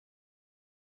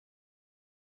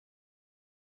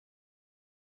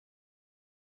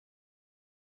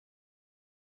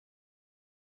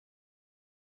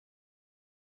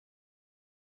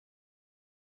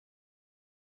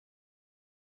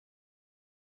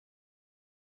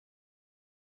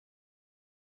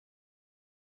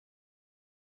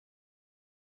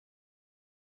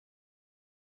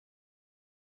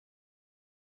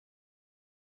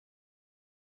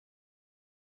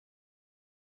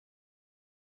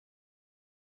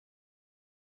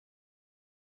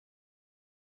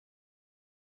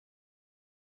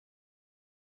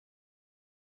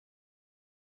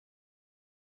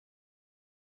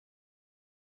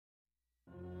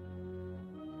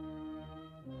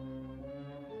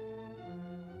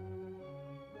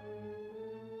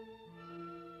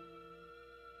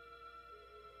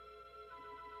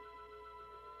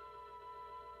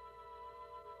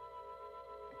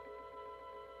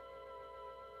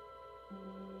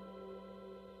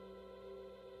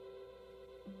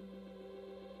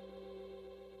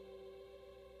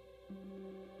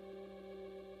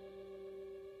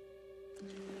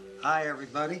Hi,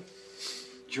 everybody.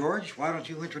 George, why don't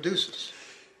you introduce us?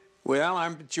 Well,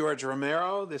 I'm George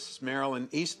Romero. This is Marilyn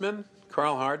Eastman,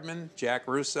 Karl Hardman, Jack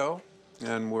Russo,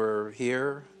 and we're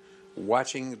here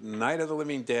watching Night of the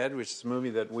Living Dead, which is a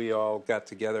movie that we all got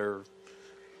together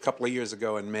a couple of years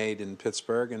ago and made in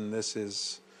Pittsburgh, and this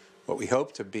is what we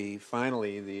hope to be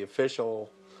finally the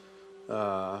official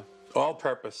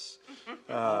all-purpose,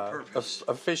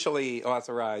 officially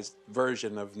authorized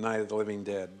version of Night of the Living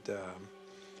Dead,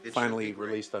 finally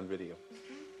released on video.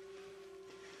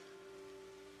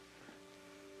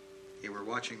 Hey, we're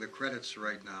watching the credits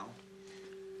right now.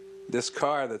 This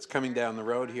car that's coming down the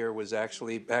road here was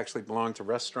actually belonged to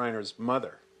Russ Striner's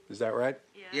mother. Is that right?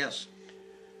 Yes.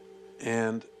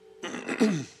 And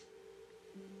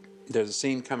there's a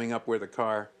scene coming up where the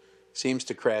car seems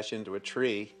to crash into a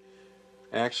tree.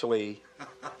 Actually,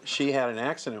 she had an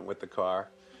accident with the car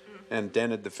and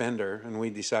dented the fender, and we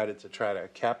decided to try to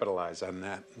capitalize on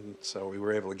that. And so we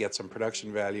were able to get some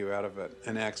production value out of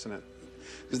an accident.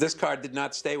 Because this car did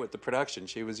not stay with the production.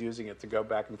 She was using it to go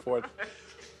back and forth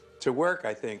to work,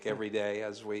 I think, every day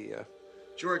as we...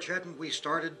 George, hadn't we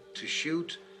started to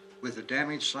shoot with the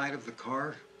damaged side of the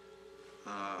car?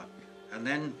 And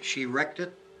then she wrecked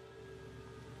it?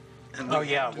 And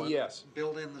yes.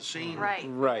 Build in the scene?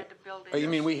 Right. Oh, you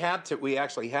mean we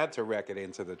actually had to wreck it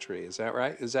into the tree, is that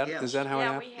right? Is that how it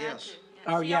happened? We had to.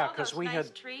 Oh, see, yeah, all because those we nice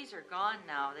had... trees are gone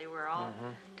now. They were all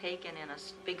taken in a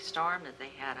big storm that they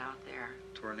had out there.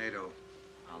 Tornado.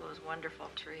 All those wonderful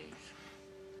trees.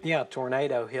 Yeah, a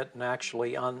tornado hit and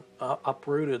actually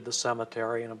uprooted the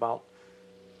cemetery, and about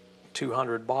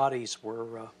 200 bodies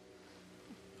were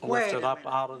lifted up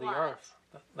out of the earth.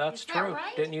 That's that true.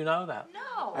 right? Didn't you know that?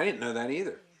 No. I didn't know that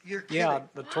either. You're kidding. Yeah,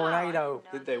 the tornado...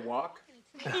 Did they walk?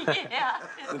 Yeah.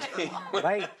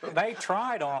 They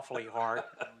tried awfully hard,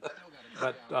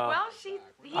 but Well, he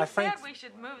I said think- we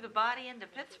should move the body into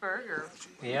Pittsburgh or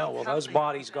yeah, well, those something.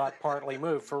 bodies got partly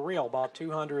moved. For real, about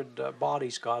 200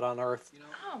 bodies got unearthed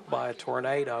by a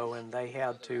tornado, and they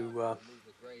had to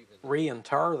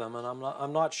reinter them. And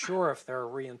I'm not sure if they're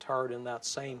reinterred in that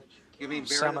same You mean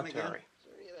bury them again? cemetery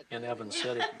in Evans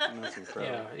City. That's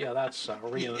incredible. Yeah, that's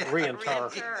reinter.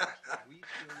 Sure.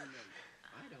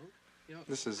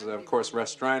 This is, of course,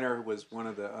 Russ Striner, who was one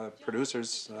of the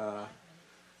producers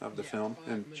of the film,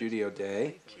 and Judy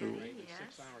O'Day, who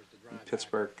in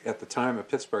Pittsburgh, at the time a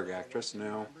Pittsburgh actress,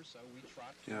 now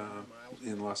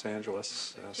in Los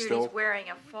Angeles. Judy's wearing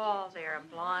a fall there,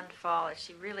 a blonde fall, and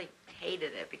she really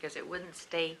hated it because it wouldn't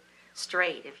stay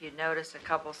straight. If you notice a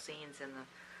couple scenes in the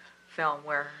film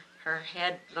where her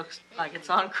head looks like it's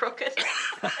on crooked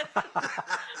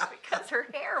because her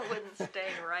hair wouldn't stay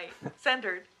right,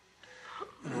 centered.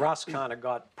 Russ kind of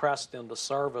got pressed into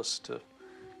service to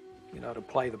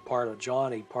play the part of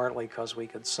Johnny, partly because we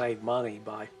could save money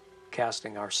by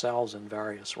casting ourselves in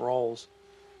various roles.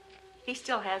 He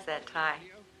still has that tie.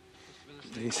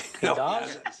 He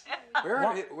does?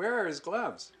 Where are his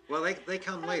gloves? Well, they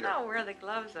come later. I don't know where the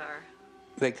gloves are.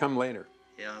 They come later.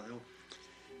 Yeah, they'll...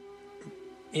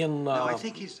 In No, I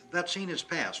think that scene is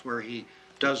past where he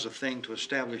does the thing to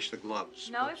establish the gloves.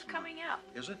 No, it's coming up.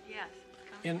 Is it? Yes.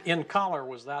 It's coming in color,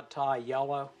 was that tie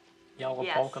yellow Yes.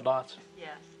 polka dots?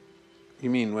 Yes. You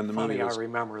mean when the Funny, movie was... I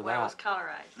remember Well, it was that.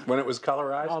 colorized. When it was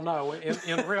colorized? Oh no,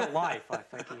 in real life, I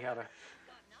think he had a.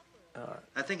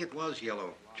 I think it was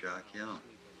Yellow Jack, yeah.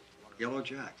 Yellow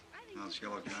Jack. No, it's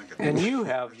Yellow Jacket. And you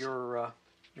have your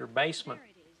basement,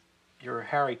 your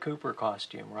Harry Cooper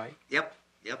costume, right? Yep.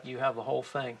 You have the whole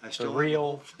thing. I The still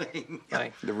real have the whole thing.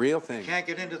 thing. The real thing. Can't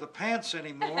get into the pants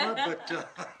anymore,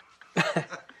 but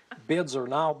Bids are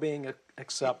now being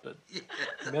accepted. yes.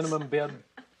 Minimum bid,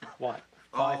 what?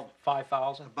 Oh.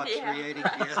 5,000. About Yeah. 380,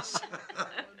 yes.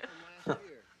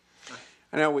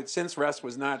 I know, since Russ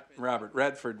was not Robert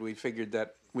Redford, we figured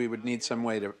that we would need some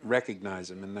way to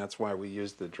recognize him, and that's why we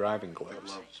used the driving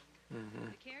gloves.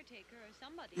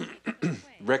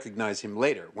 Recognize him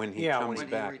later when he comes when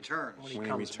back. he returns. When he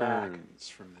comes returns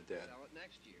from the dead. Sell it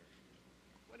next year.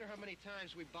 Wonder how many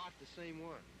times we bought the same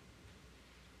one.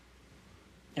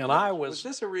 And I Was was,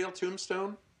 this a real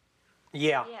tombstone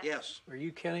yeah. Yes. Yes. Are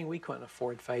you kidding? We couldn't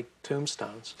afford fake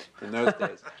tombstones. in those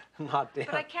days? Not then.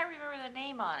 But I can't remember the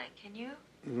name on it. Can you?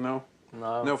 No.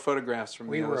 No. No photographs from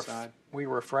we the were other side. we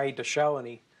were afraid to show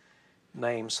any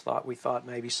names. We thought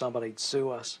maybe somebody'd sue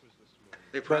us.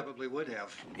 They probably would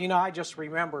have. I just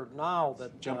remembered now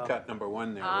that Jump cut number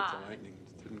one there with the lightning.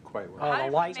 Didn't quite work. Oh, the How'd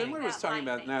you lightning. make Someone was that talking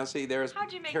about, lightning? now see,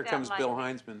 How'd you make here that comes Bill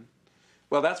lightning? Heinzman.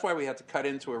 Well, that's why we had to cut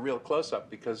into a real close-up,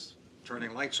 because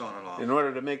Turning lights on and off. in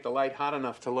order to make the light hot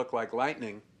enough to look like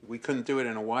lightning, we couldn't do it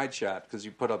in a wide shot, because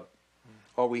you put a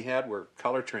all we had were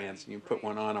color trans, and you put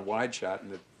one on a wide shot,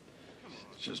 and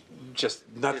just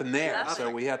nothing there. nothing.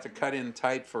 So we had to cut in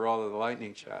tight for all of the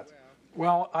lightning shots.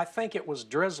 Well, I think it was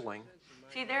drizzling.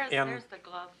 See, there's the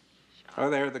glove. Oh,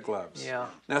 there are the gloves. Yeah.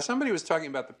 Now, somebody was talking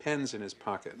about the pens in his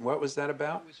pocket. What was that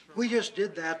about? We just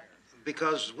did that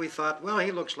because we thought, well,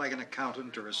 he looks like an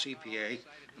accountant or a CPA,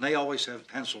 and they always have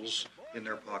pencils in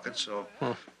their pockets, so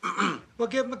well,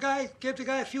 give the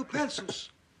guy a few pencils.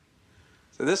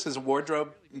 So this is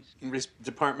wardrobe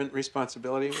department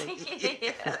responsibility?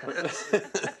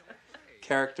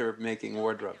 Character making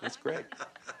wardrobe. That's great.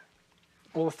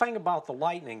 Well, the thing about the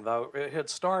lightning, though, it had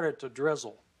started to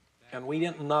drizzle, and we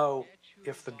didn't know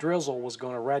if the drizzle was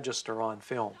going to register on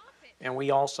film, and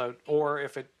we also, or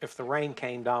if the rain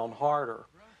came down harder.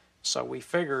 So we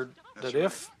figured that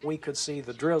if we could see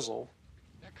the drizzle,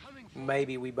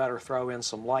 maybe we better throw in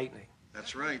some lightning.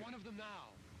 That's right.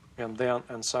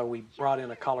 And so we brought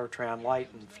in a color tran light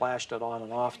and flashed it on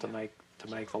and off to make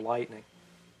the lightning.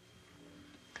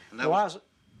 And that Well,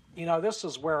 this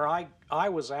is where I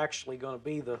was actually going to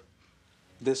be the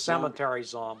This cemetery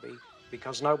zombie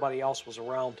because nobody else was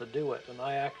around to do it,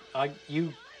 and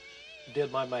you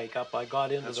did my makeup. I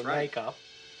got into That's the right. makeup,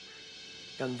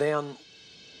 and then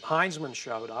Heinzman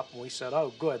showed up, and we said,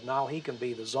 "Oh, good, now he can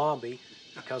be the zombie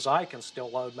because I can still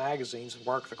load magazines and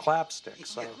work the clapstick."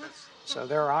 So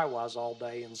there I was all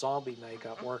day in zombie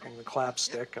makeup working the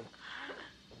clapstick,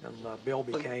 and Bill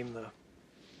became the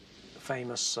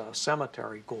famous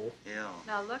cemetery ghoul. Yeah.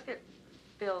 Now look at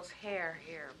Bill's hair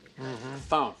here. Because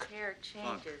thunk. his hair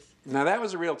changes. Now that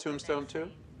was a real tombstone too?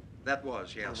 That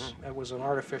was, yes. It was an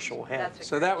artificial head. That's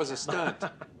So that was a stunt.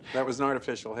 That was an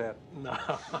artificial head. No.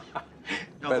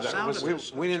 No, But the sound of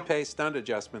this, we didn't pay stunt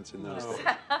adjustments in those days.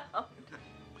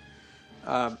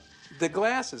 The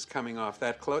glass is coming off.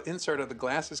 That insert of the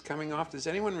glass is coming off. Does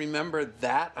anyone remember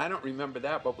that? I don't remember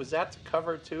that, but was that to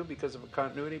cover too because of a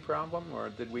continuity problem, or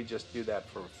did we just do that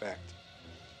for effect?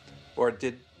 Or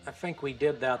did... I think we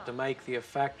did that to make the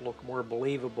effect look more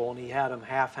believable, and he had him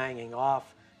half hanging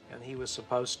off, and he was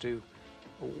supposed to,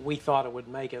 we thought it would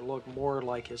make it look more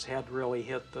like his head really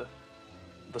hit the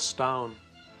stone.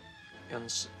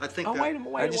 And I think oh, that- wait a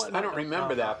minute, I don't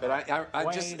remember that, but I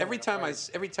Wait just a every minute,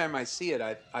 time I see it,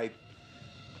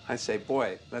 I say,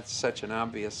 boy, that's such an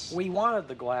obvious. we wanted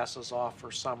the glasses off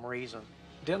for some reason.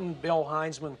 Didn't Bill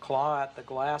Heinzman claw at the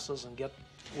glasses and get?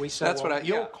 We said, That's well, what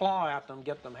you'll yeah. claw at them,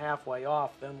 get them halfway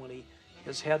off. Then when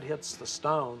his head hits the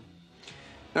stone,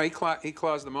 No, he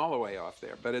claws them all the way off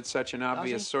there, but it's such an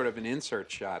obvious he? sort of an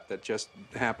insert shot that just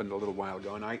happened a little while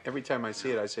ago. And every time I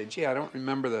see it, I say, gee, I don't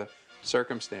remember the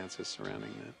circumstances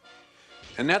surrounding that.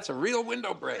 And that's a real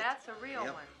window break. That's a real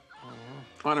Yep. one.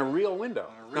 On a real window.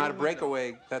 On a real Not a window.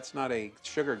 breakaway, that's not a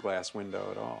sugar glass window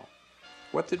at all.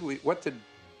 What did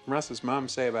Russ's mom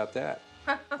say about that?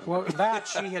 well, that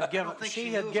she had given think she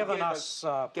she had knew. given Gave us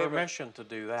gave permission to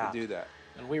do that. To do that.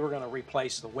 And we were going to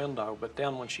replace the window, but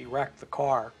then when she wrecked the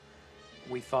car,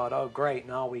 we thought, oh great,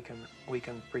 now we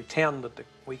can pretend that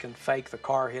we can fake the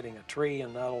car hitting a tree,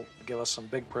 and that'll give us some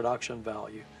big production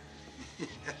value.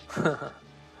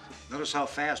 Notice how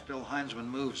fast Bill Heinzman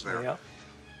moves there. Yeah.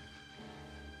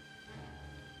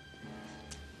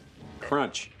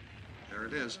 Crunch. There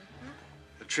it is.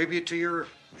 A tribute to your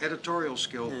editorial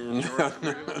skill, George. It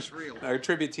really looks real. I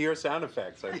attribute to your sound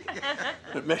effects.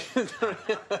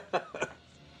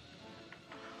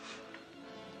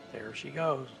 There she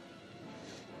goes.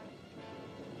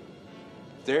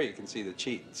 There you can see the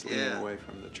cheats leaning Yeah. away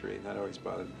from the tree. That always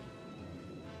bothered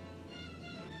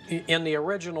me. In the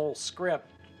original script,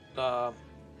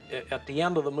 at the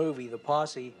end of the movie, the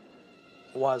posse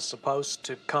was supposed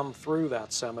to come through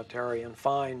that cemetery and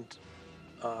find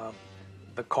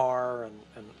the car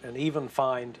and even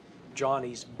find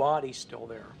Johnny's body still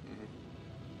there.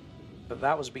 But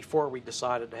that was before we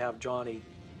decided to have Johnny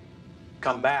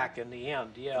come back in the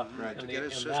end. Yeah, Right, to in, get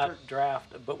his in sister? that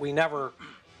draft. But we never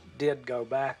did go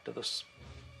back to the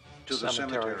To the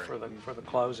cemetery. for the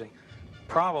closing.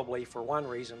 Probably for one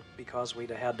reason, because we'd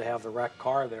had to have the wrecked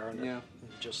car there, and Yeah. it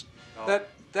just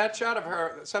That shot of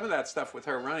her, some of that stuff with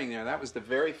her running there, that was the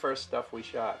very first stuff we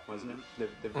shot, wasn't it?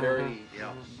 The very.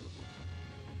 Yeah.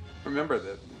 Remember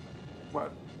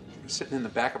sitting in the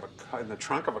back of in the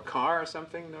trunk of a car or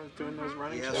something, doing those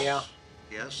running Yes. shots? Yeah.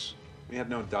 Yes. We had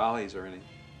no dollies or anything.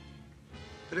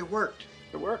 But it worked.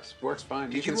 It works fine.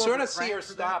 Did You can you sort of overcrank see her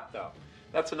for that? stop though.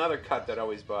 That's another cut that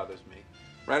always bothers me.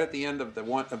 Right at the end of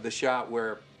the shot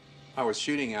where I was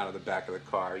shooting out of the back of the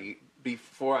car,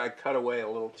 before I cut away a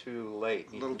little too late,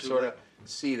 you little can too sort late. of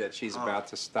see that she's Oh. about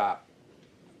to stop.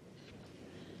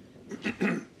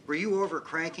 Were you over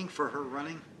cranking for her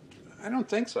running? I don't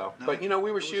think so. No? But, you know,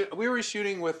 we were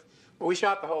shooting with, well, we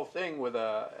shot the whole thing with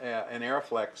an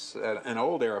Aeroflex, an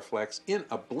old Aeroflex, in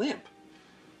a blimp.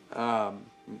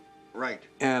 Right.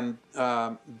 And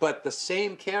but the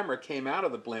same camera came out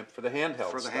of the blimp for the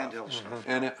handheld For the stuff. handheld stuff.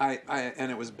 And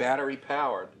and it was battery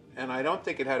powered, and I don't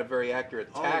think it had a very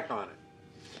accurate tack on it.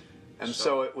 And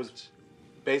so it was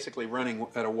basically running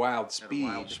at a wild speed. At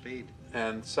a wild speed.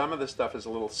 And some of the stuff is a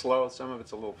little slow, some of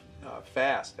it's a little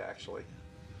fast, actually.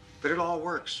 But it all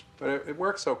works. But it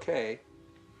works okay.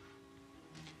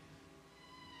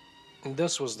 And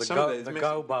this was the the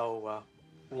gobo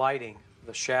lighting,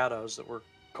 the shadows that were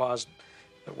caused,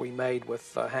 that we made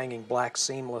with hanging black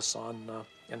seamless on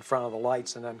in front of the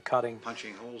lights and then punching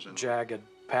holes in jagged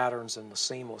patterns in the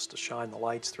seamless to shine the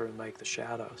lights through and make the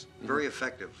shadows. Very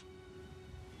effective.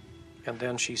 And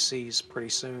then she sees pretty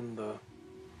soon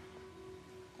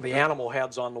the animal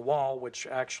heads on the wall, which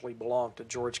actually belonged to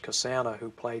George Costanza, who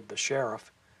played the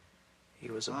sheriff. He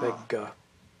was a big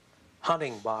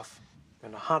hunting buff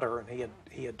and a hunter, and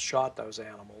he had shot those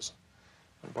animals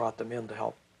and brought them in to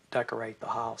help decorate the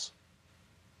house.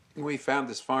 We found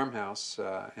this farmhouse,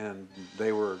 and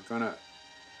they were going to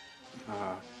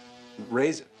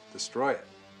raze it, destroy it.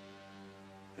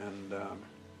 And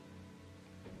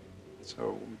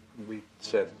so we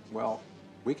said, well,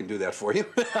 we can do that for you.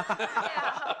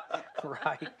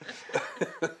 Right.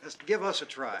 Just give us a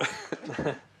try.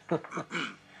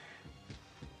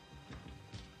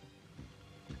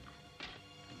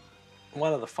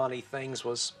 One of the funny things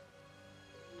was,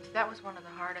 That was one of the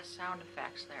hardest sound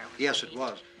effects there. Yes, it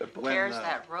was. When There's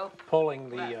that rope. pulling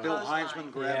the Bill Clothesline.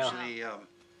 Heinzman grabs the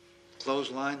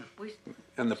clothesline. We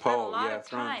And the spent a pole, lot yeah, of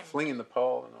time. flinging the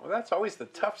pole. And, well, that's always the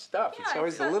tough stuff. It's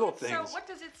always the little things. So what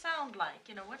does it sound like?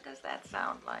 You know, what does that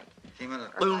sound like? Came in a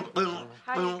Or boom, boom,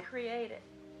 How do you boom. create it?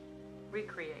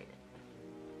 Recreate it?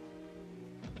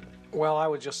 well, I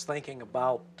was just thinking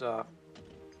about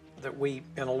that we,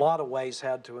 in a lot of ways,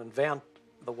 had to invent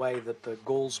the way that the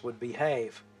ghouls would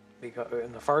behave. Because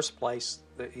in the first place,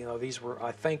 these were,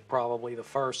 I think, probably the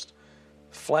first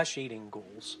flesh-eating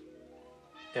ghouls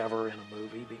ever in a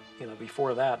movie.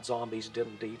 Before that, zombies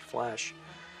didn't eat flesh.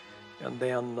 And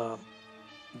then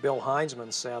Bill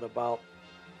Heinzman said about,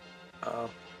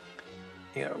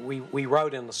 we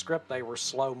wrote in the script they were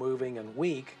slow-moving and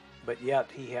weak, but yet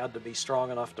he had to be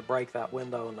strong enough to break that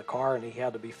window in the car, and he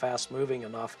had to be fast-moving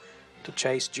enough to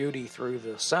chase Judy through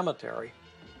the cemetery.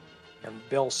 And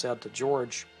Bill said to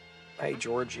George, hey,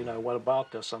 George, what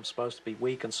about this? I'm supposed to be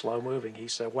weak and slow-moving. He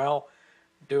said, well,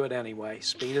 do it anyway.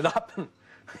 Speed it up and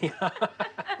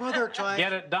Well, there are times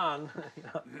get it done.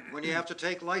 when you have to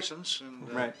take license.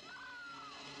 And, Right.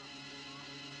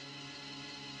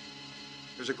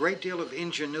 There's a great deal of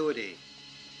ingenuity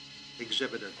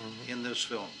exhibited in this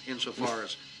film, insofar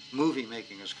as movie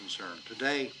making is concerned.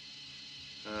 Today,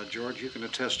 George, you can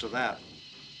attest to that.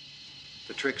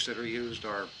 The tricks that are used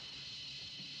are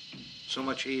so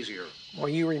much easier. Well,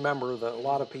 you remember that a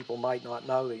lot of people might not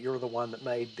know that you're the one that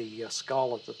made the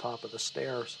skull at the top of the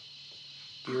stairs.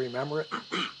 Do you remember it?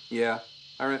 Yeah.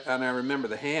 And I remember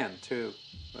the hand, too.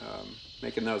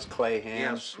 Making those clay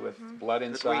hands with blood That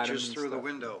inside them. reaches and through the stuff.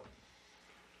 window.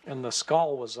 And the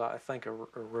skull was, I think, a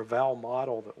Revell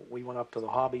model that we went up to the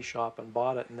hobby shop and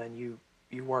bought it, and then you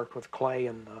worked with clay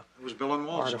and It was Bill and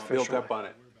Walsh. artificial. Built up on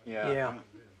it. Yeah. Yeah. Probably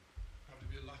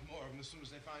be a lot more of them as soon as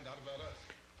they find out about us.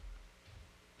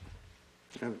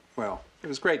 And, well, it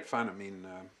was great fun. I mean,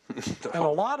 And a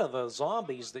lot of the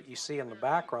zombies that you see in the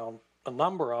background, a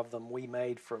number of them we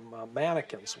made from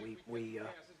mannequins. We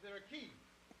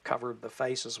covered the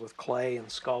faces with clay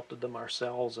and sculpted them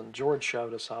ourselves, and George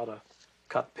showed us how to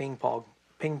cut ping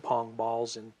pong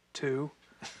balls in two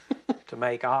to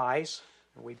make eyes.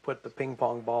 And we'd put the ping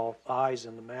pong ball eyes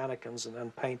in the mannequins and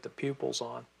then paint the pupils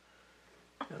on.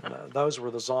 And those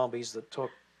were the zombies that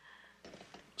took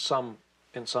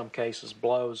in some cases,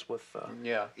 blows with...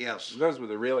 yeah. Yes. Those were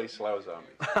the really slow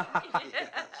zombies.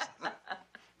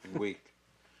 And weak.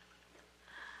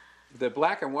 The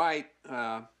black and white,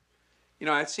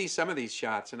 I see some of these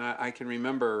shots, and I can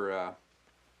remember...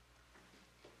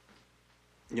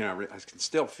 I can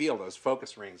still feel those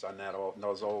focus rings on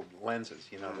those old lenses.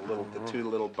 The two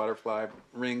little butterfly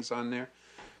rings on there.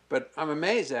 But I'm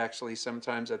amazed, actually,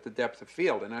 sometimes at the depth of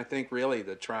field. And I think really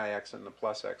the Tri-X and the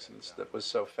Plus-X that was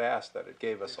so fast that it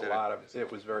gave us a lot of...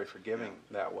 It was very forgiving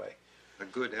that way. A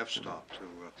good f-stop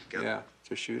to get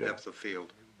to shoot depth of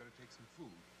field.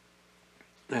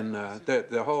 And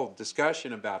the whole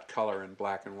discussion about color and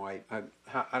black and white,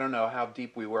 I don't know how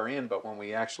deep we were in, but when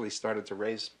we actually started to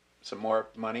raise some more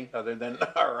money other than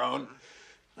our own,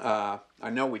 I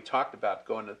know we talked about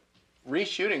going to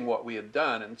reshooting what we had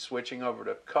done and switching over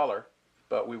to color,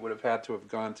 but we would have had to have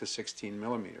gone to 16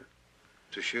 millimeter.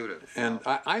 To shoot it. And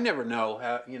I never know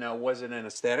how, you know, was it an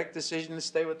aesthetic decision to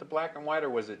stay with the black and white, or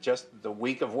was it just the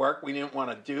week of work we didn't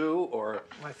want to do, or?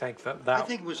 I think I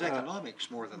think it was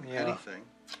economics more than anything.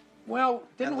 Well,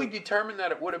 didn't we determine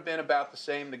that it would have been about the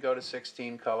same to go to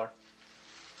 16 color?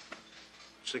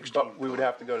 16. But we would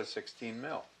have to go to 16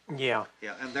 mil. Yeah.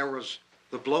 Yeah, and there was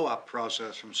the blow-up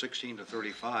process from 16 to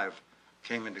 35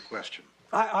 came into question.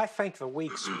 I think the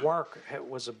week's work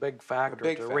was a big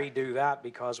factor to redo that,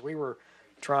 because we were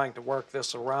trying to work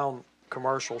this around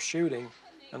commercial shooting,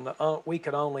 and we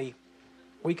could only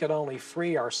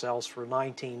free ourselves for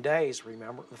 19 days.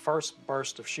 Remember, the first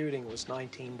burst of shooting was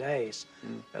 19 days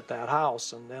at that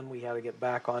house, and then we had to get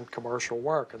back on commercial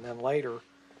work, and then later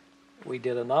we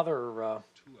did another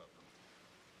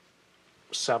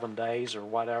 7 days or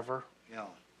whatever. Yeah.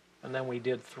 And then we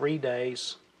did 3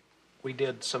 days. We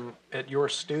did some at your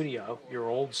studio, your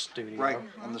old studio. Right,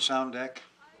 on the sound deck,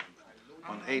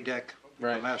 on A deck,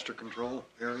 Right. the master control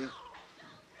area.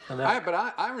 And then, But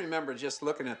I remember just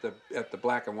looking at the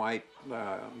black and white,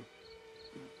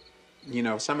 you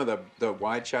know, some of the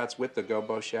wide shots with the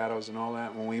gobo shadows and all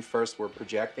that when we first were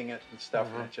projecting it and stuff,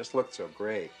 and it just looked so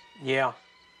great. yeah,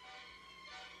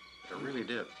 It really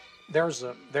did. there's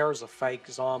a fake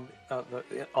zombie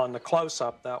on the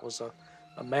close-up. That was a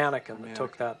mannequin that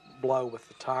took that blow with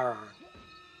the tire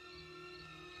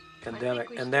iron,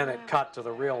 and then it cut to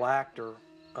the real actor,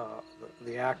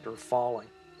 the actor falling.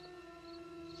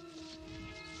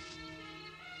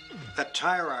 That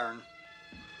tire iron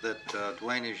that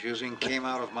Dwayne is using came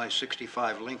out of my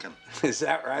 65 Lincoln. Is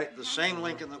that right? The same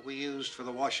Lincoln that we used for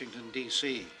the Washington,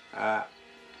 D.C.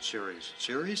 series.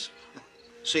 Series?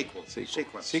 Sequence.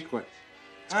 Sequence.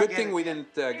 It's a good thing we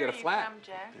didn't get a flat.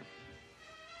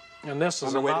 And this is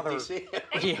On the way to another. DC.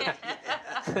 Yeah.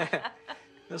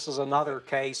 This is another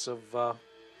case of.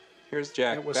 Here's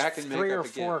Jack It was back in 3 makeup or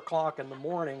again. 4 o'clock in the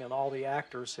morning, and all the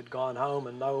actors had gone home,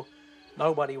 and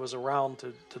nobody was around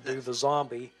to do the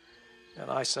zombie. And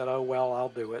I said, "Oh well, I'll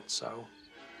do it." So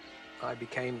I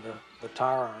became the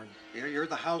tire iron Yeah, you're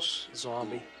the house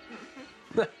zombie.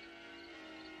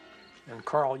 And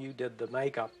Karl, you did the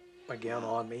makeup again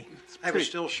on me. I was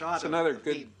still shot. It's of another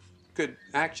the good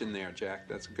action there, Jack.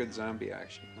 That's good zombie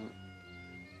action.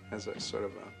 As a sort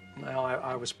of a. Well,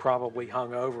 I was probably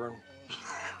hung over,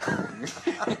 and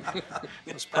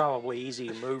it was probably easy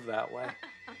to move that way.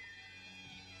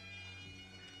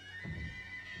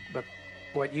 But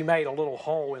what you made a little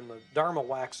hole in the dermal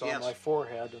wax on Yes. my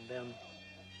forehead, and then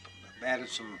added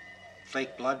some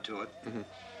fake blood to it.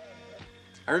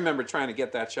 I remember trying to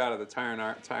get that shot of the tire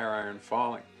iron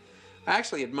falling. I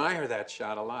actually admire that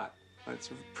shot a lot.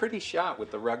 It's a pretty shot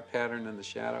with the rug pattern and the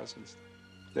shadows and stuff.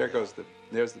 There's the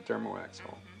dermowax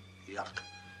hole. Yuck.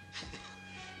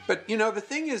 But you know, the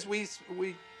thing is, we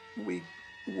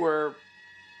were,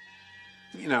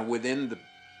 you know, within the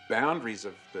boundaries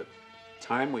of the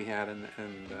time we had, and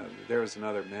there was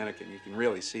another mannequin. You can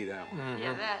really see that one.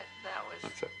 Yeah, that was.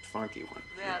 That's a funky one.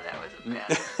 Yeah, that was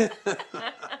a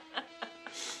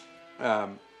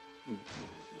bad.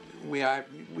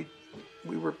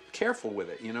 We were careful with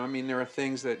it, you know. I mean, there are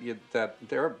things that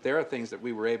there are things that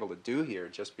we were able to do here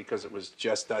just because it was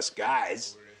just us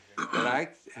guys that I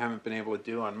haven't been able to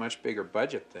do on much bigger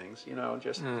budget things, you know.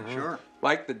 Just Sure.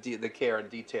 like the care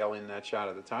and detail in that shot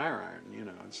of the tire iron, you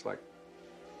know. It's like,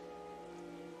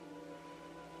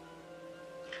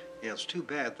 Yeah, it's too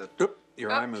bad that oop,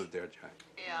 your eye moved there, Jack.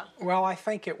 Yeah. well, I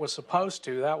think it was supposed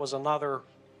to. That was another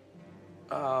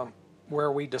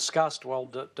where we discussed, well,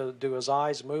 do his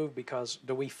eyes move? Because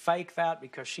do we fake that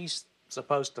because she's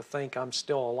supposed to think I'm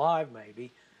still alive,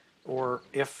 maybe, or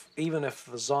even if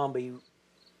the zombie.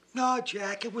 No,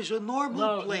 Jack, it was a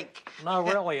normal blink. No,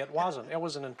 really, it wasn't. It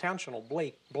was an intentional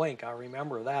blink. I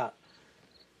remember that.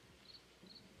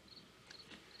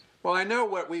 Well, I know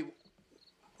what we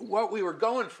were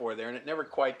going for there, and it never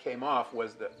quite came off,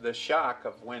 was the shock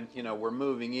of when, you know, we're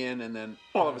moving in, and then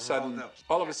all of a sudden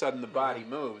the body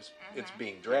moves. It's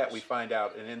being dragged. We find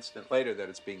out an instant later that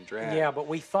it's being dragged. Yeah, but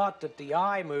we thought that the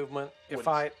eye movement, if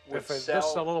it's just a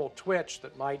sell- little twitch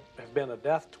that might have been a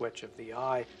death twitch of the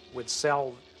eye, would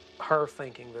sell her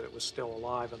thinking that it was still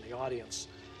alive, and the audience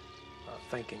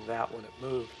thinking that when it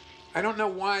moved. I don't know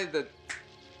why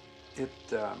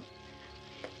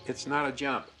it's not a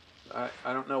jump.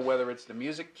 I don't know whether it's the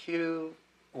music cue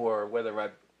or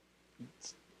whether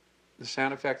the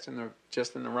sound effects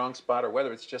just in the wrong spot, or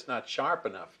whether it's just not sharp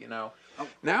enough, you know.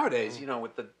 Nowadays, you know,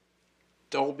 with the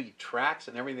Dolby tracks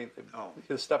and everything,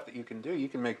 the stuff that you can do, you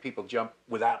can make people jump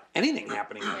without anything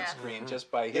happening on the screen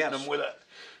just by hitting them with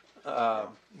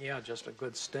Yeah, just a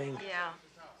good sting. Yeah.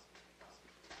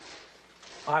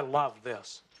 I love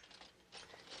this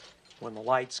when the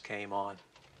lights came on,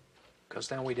 because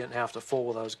then we didn't have to fool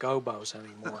with those gobos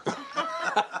anymore.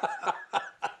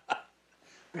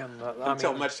 And,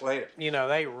 Until much later. You know,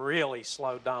 they really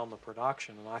slowed down the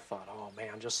production, and I thought, oh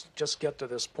man, just get to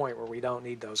this point where we don't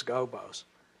need those gobos.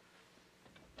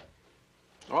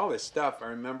 All this stuff, I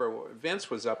remember Vince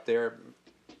was up there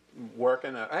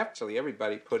working. Actually,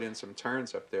 everybody put in some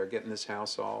turns up there, getting this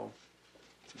house all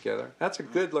together. That's a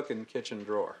good-looking kitchen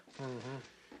drawer. Mm-hmm.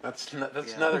 That's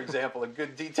another example of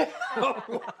good detail.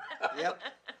 Yep.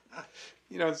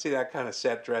 You don't see that kind of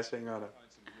set dressing on a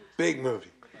big movie.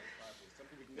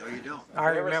 No, you don't. I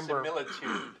remember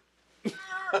Verisimilitude.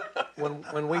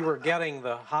 when we were getting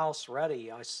the house ready,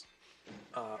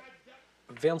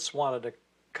 Vince wanted to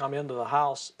come into the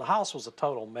house. The house was a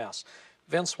total mess.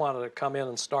 Vince wanted to come in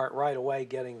and start right away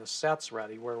getting the sets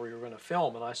ready where we were going to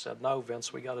film, and I said, no,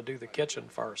 Vince, we got to do the kitchen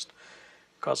first,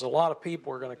 because a lot of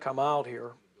people are going to come out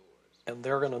here, and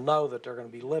they're going to know that they're going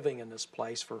to be living in this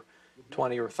place for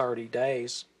 20 or 30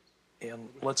 days, and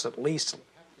let's at least,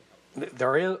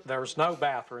 there's no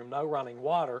bathroom, no running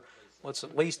water, let's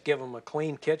at least give them a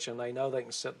clean kitchen. They know they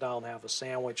can sit down and have a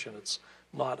sandwich, and it's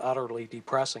not utterly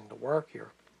depressing to work here.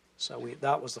 So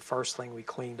that was the first thing we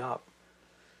cleaned up.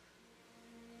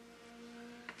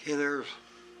 Okay, there's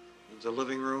the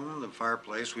living room, the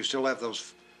fireplace. We still have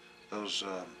those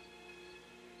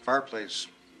fireplace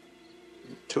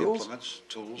Tools? implements,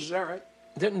 tools. Is that right?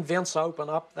 Didn't Vince open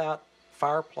up that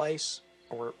fireplace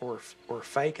or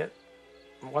fake it?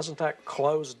 Wasn't that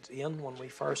closed in when we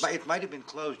first? It might have been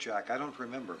closed, Jack. I don't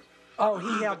remember. Oh,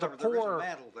 he had to But there was a pour.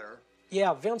 mantle there.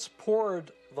 Yeah, Vince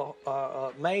poured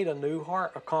made a new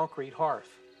concrete hearth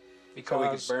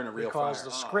because burn a real because fire.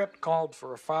 the script called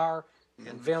for a fire, and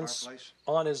In the Vince fireplace?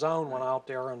 on his own went out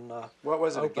there and What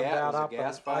was it? opened that up. Was it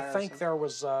gas and fire? I think there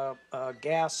was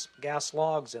gas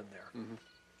logs in there. Mm-hmm.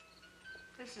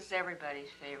 This is everybody's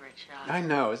favorite shot. I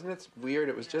know, isn't it weird?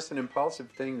 It was just an impulsive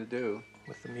thing to do.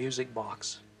 With the music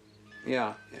box.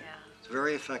 Yeah. Yeah. It's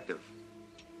very effective.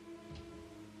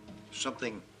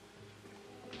 Something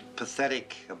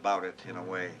pathetic about it in a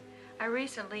way. I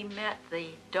recently met the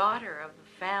daughter of the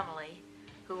family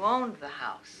who owned the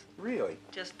house. Really?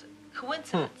 Just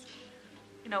coincidence.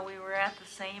 You know, we were at the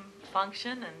same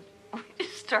function and we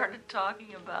just started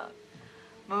talking about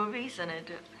movies, and it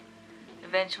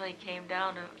eventually came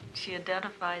down to she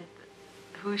identified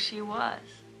who she was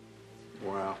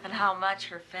Wow. and how much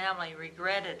her family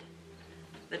regretted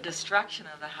the destruction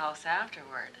of the house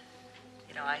afterward.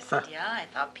 You know, I said, yeah, I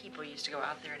thought people used to go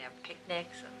out there and have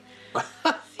picnics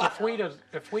and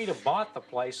If we'd have bought the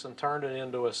place and turned it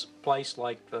into a place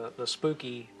like the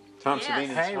spooky, Tom Yes.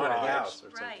 Savini's Hay haunted rides. house or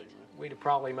something. Right. we'd have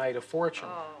probably made a fortune.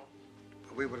 oh,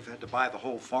 We would have had to buy the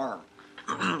whole farm.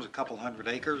 It was a couple hundred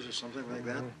acres or something like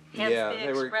that. hence Yeah, the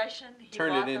they were- expression, he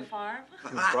turned bought it the in- farm.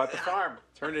 Bought the farm.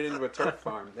 Turned it into a turf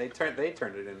farm. They turned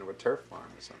it into a turf farm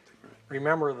or something, right?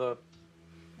 Remember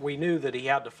we knew that he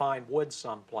had to find wood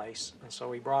someplace, and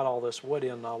so he brought all this wood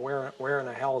in. Now, where in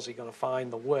the hell is he going to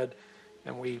find the wood?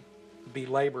 And we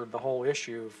belabored the whole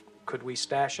issue of, could we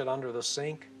stash it under the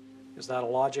sink? Is that a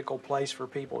logical place for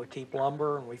people to keep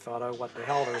lumber? And we thought, oh, what the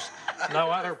hell, there's no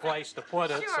other place to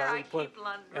put it. Sure, so I we put, keep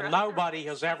lumber and under nobody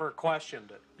has ever questioned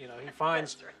it. You know, he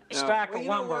finds a No. stack Well, of you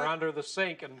know lumber what? under the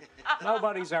sink, and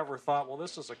nobody's ever thought, well,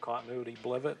 this is a continuity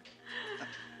blivet.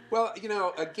 Well, you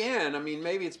know, again, I mean,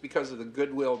 maybe it's because of the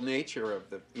goodwill nature of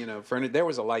the, you know, furniture. There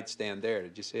was a light stand there.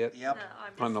 Did you see it? Yep. No, I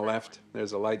missed On the that left, one.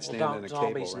 there's a light Well, stand don't and a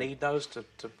zombies cable. Right? need those to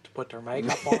put their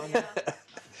makeup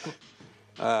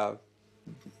on?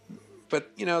 But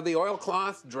you know, the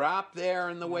oilcloth drop there,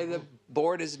 and the way the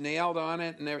board is nailed on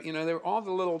it, and there, you know, there are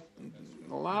all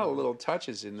a lot of little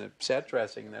touches in the set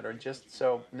dressing that are just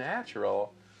so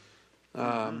natural.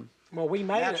 Well, we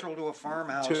made Natural it. to a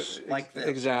farmhouse like this.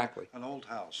 Exactly. An old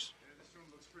house.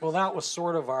 Well, that was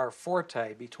sort of our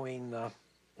forte between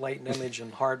Leighton Image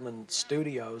and Hardman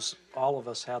Studios. All of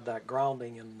us had that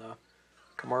grounding in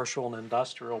commercial and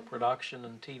industrial production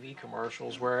and TV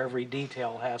commercials, where every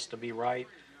detail has to be right,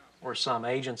 or some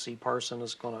agency person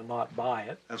is going to not buy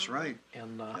it. That's right.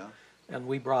 And Yeah. and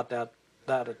we brought that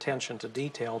attention to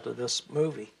detail to this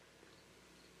movie.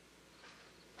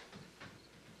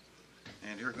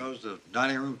 And here goes the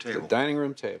dining room The table. dining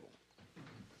room table.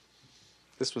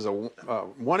 This was a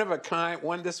one of a kind.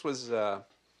 This was.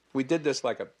 We did this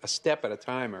like a step at a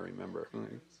time. I remember.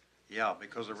 Yeah,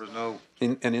 because there was no.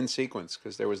 In sequence,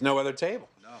 because there was no other table.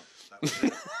 No, that was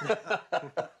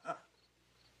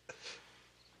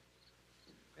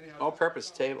it. All-purpose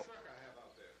table.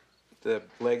 the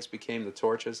legs became the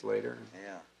torches later.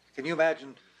 Yeah. Can you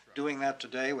imagine doing that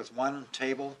today with one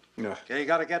table? No. Okay, you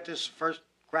got to get this first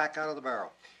crack out of the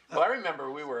barrel. Well, I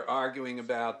remember we were arguing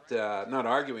about, not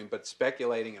arguing, but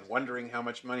speculating and wondering how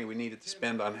much money we needed to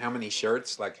spend on how many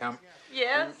shirts, like how,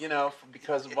 Yes. you know,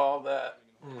 because of all the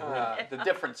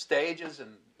different stages,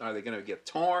 and are they going to get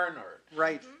torn, or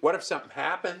Right. what if something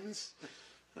happens?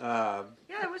 Yeah,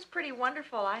 it was pretty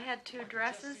wonderful. I had 2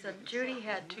 dresses, and Judy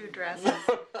had 2 dresses.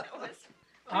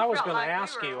 We I was felt going like to we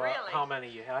ask were you really how many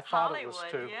you had. I thought it was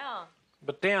Hollywood, 2. yeah.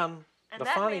 But then, And the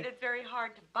that funny... made it very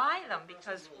hard to buy them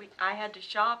because I had to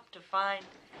shop to find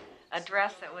a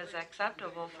dress that was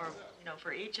acceptable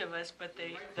for each of us, but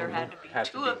there had to be Had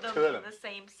to two be of them two of in them. the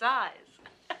same size.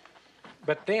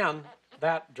 But then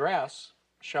that dress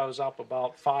shows up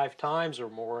about 5 times or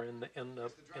more in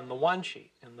the one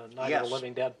sheet, in the Night of Yes. the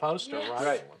Living Dead poster, Yes. right?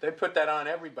 Right. They put that on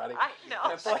everybody. I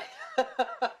know. It's like,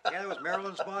 Yeah, it was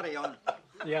Marilyn's body on.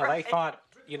 Yeah, they thought,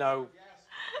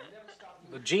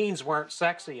 the jeans weren't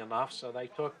sexy enough, so they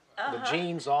took the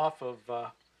jeans off of.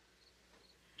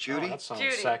 Judy? Oh, that sounds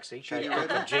Judy. sexy. Judy They took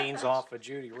the Ridley. jeans off of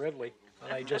Judy Ridley.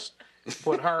 And they just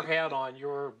put her head on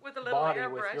your With a little body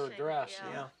with your airbrushing, dress.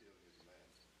 yeah. Yeah.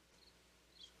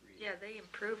 Yeah, they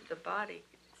improved the body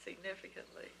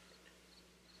significantly.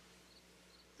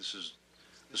 This is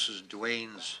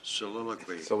Dwayne's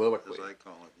soliloquy. Soliloquy. As I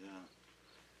call it, yeah.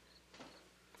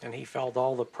 And he felt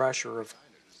all the pressure of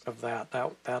that.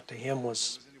 That to him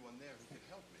was.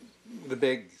 the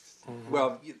big,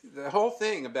 well, the whole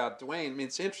thing about Dwayne, I mean,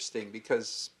 it's interesting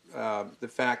because the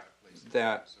fact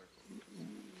that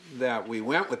we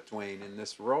went with Dwayne in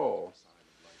this role,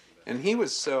 and he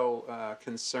was so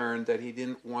concerned that he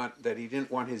didn't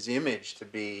want his image to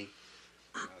be,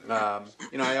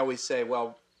 I always say,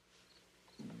 well,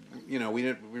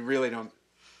 we really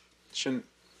shouldn't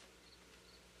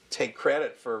take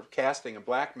credit for casting a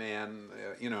black man,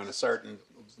 in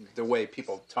the way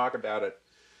people talk about it.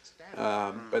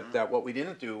 But that what we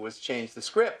didn't do was change the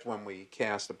script when we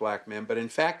cast a black man. But in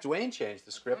fact, Dwayne changed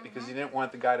the script because he didn't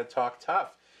want the guy to talk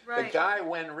tough. Right. The guy,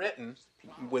 when written,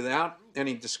 without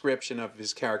any description of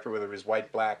his character, whether he was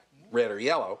white, black, red, or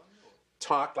yellow,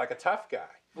 talked like a tough guy.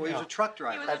 Well, he was a truck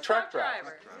driver. He was a truck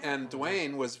driver. And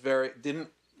Dwayne was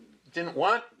didn't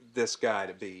want this guy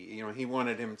to be. He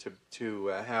wanted him to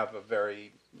have a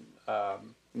very, a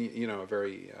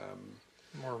very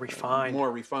More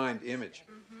refined. image.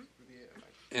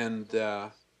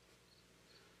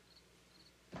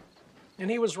 And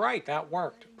he was right. That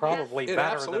worked probably It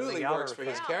better absolutely than the works other for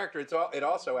his thing. character. It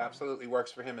also absolutely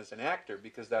works for him as an actor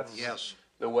because that's Yes.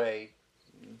 the way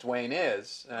Dwayne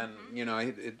is, and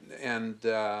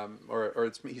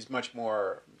he's much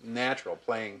more natural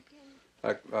playing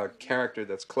a character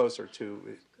that's closer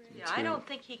to. Yeah, I don't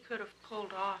think he could have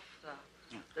pulled off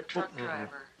the truck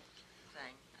driver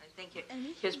thing. I think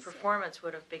his performance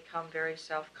would have become very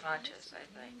self-conscious, I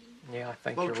think. Yeah, I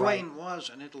think Well, you're Dwayne right. was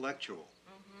an intellectual.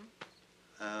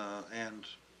 And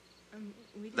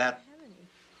that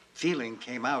feeling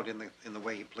came out in the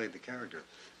way he played the character.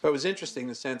 But it was interesting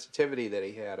the sensitivity that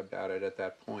he had about it at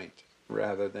that point,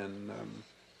 rather than,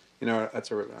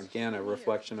 that's again a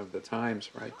reflection of the times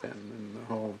right then, and the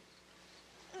whole.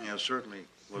 Yeah, certainly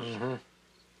was,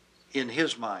 in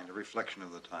his mind, a reflection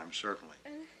of the time, certainly.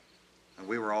 And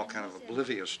we were all kind of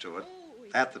oblivious to it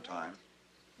at the time.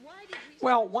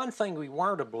 Well, one thing we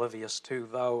weren't oblivious to,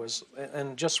 though, is,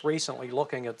 and just recently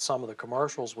looking at some of the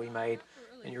commercials we made,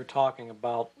 and you're talking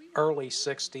about early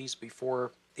 60s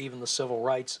before even the Civil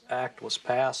Rights Act was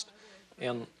passed,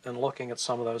 and looking at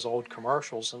some of those old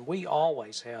commercials, and we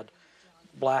always had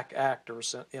black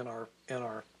actors in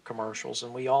our commercials,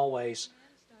 and we always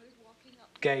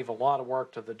gave a lot of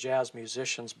work to the jazz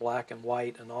musicians, black and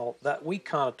white, and all that. We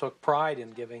kind of took pride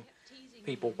in giving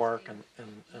people work and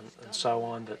so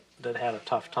on that had a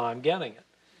tough time getting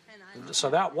it. So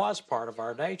that was part of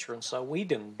our nature, and so we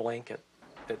didn't blink at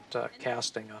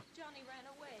casting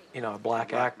a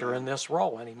black actor in this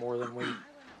role any more than we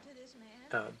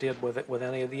did with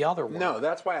any of the other work. No,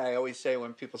 that's why I always say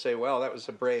when people say, "Well, that was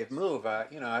a brave move," I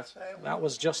say, that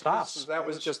was just us. That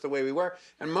was just the way we were.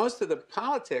 And most of the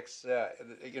politics,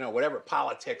 whatever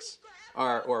politics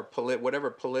are or whatever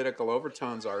political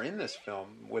overtones are in this film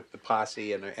with the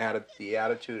posse and the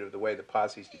attitude of the way the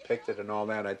posse's depicted and all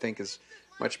that, I think is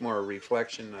much more a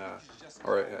reflection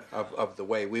of the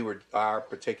way our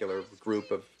particular group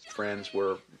of friends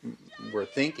were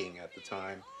thinking at the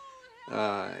time.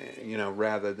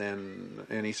 Rather than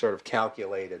any sort of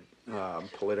calculated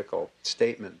political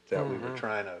statement that we were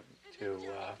trying to.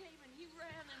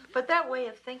 But that way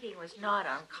of thinking was not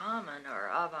uncommon or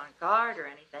avant-garde or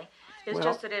anything. It's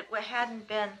just that it hadn't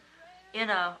been in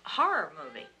a horror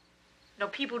movie. No,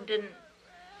 people didn't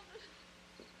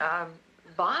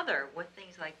bother with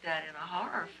things like that in a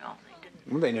horror film. They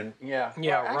didn't. Well, they didn't. Yeah.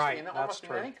 Yeah, Well, actually, right. in That's almost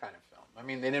true. in any kind of film. I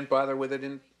mean, they didn't bother with it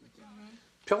in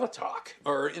Pillow Talk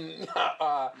or in.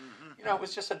 You know, it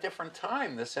was just a different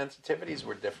time. The sensitivities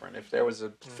were different. If there was a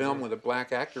film with a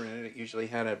black actor in it, it usually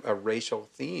had a racial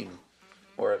theme,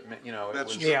 or it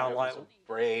That's was, true. Yeah, it like- was a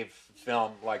brave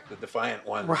film like The Defiant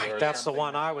Ones. Right, or that's the something.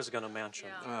 one I was going to mention.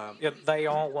 Yeah.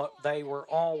 They were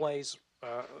always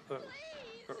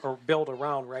or built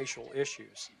around racial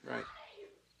issues. Right.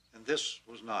 And this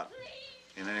was not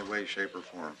in any way, shape, or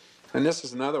form. And this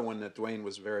is another one that Dwayne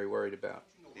was very worried about.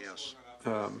 Yes.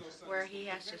 Where he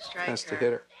has to strike Has to her.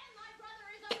 hit her.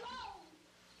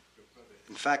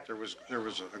 In fact, there was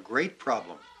a great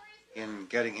problem in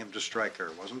getting him to strike her,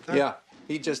 wasn't there? Yeah,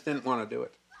 he just didn't want to do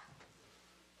it.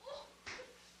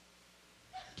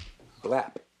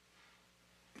 Blap.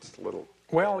 It's a little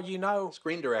Well, you know,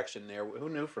 screen direction there. Who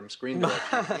knew from screen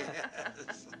direction?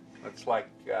 Yes. It's like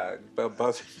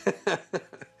both.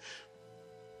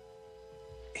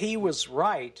 he was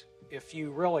right. If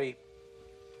you really,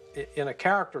 in a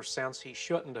character sense, he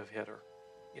shouldn't have hit her.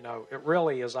 You know, it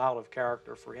really is out of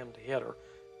character for him to hit her.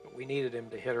 But we needed him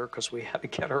to hit her because we had to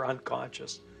get her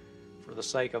unconscious for the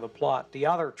sake of the plot. The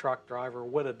other truck driver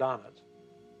would have done it.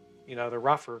 You know, the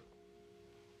rougher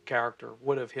character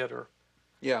would have hit her.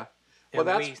 Yeah. Well,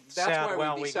 And we that's said, why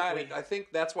well, we we- decided. we- I think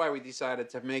that's why we decided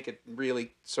to make it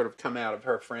really sort of come out of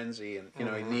her frenzy, and you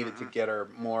know, he needed to get her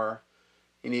more.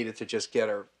 He needed to just get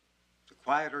her To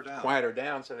quiet her down. quiet her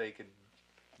down so they could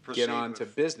Proceed get on to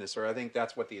with- business. Or I think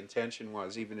that's what the intention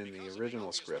was, even in the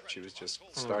original script. She was just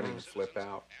starting to flip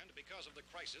out.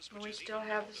 We still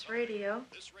have this radio.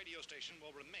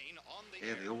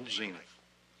 Yeah, the old Zenith.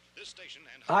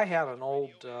 I had an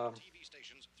old a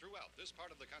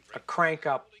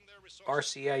crank-up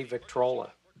RCA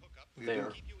Victrola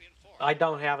there. I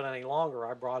don't have it any longer.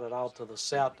 I brought it out to the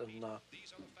set,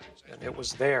 and it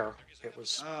was there. It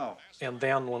was, Oh, and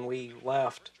then when we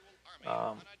left,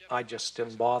 I just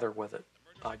didn't bother with it.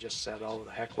 I just said, "Oh,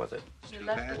 the heck with it," You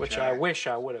left bad. it. which I wish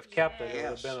I would have kept it. It would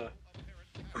have Yes. been a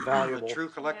a valuable true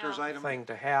collector's Yeah. item thing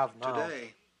to have now.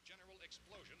 today.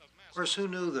 Of course, who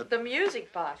knew that? The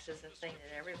music box is the thing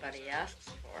that everybody asks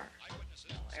for.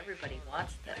 Everybody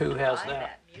wants that. Who has buy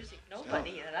that? music?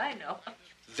 Nobody that I know.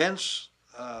 Vince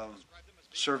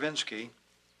Cervinsky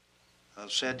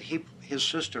said his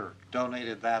sister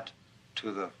donated that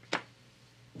to the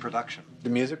production. The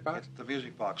music box. The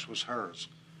music box was hers,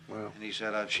 Wow. and he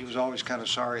said she was always kind of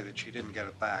sorry that she didn't get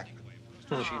it back,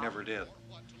 but she never did.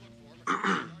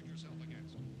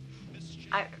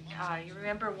 You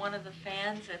remember one of the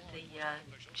fans at the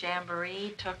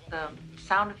Jamboree took the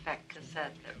sound effect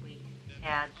cassette that we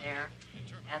had there,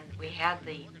 and we had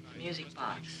the music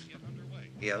box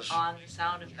Yes. on the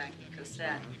sound effect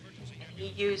cassette, and he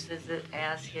uses it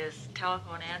as his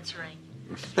telephone answering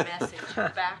message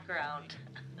background.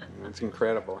 It's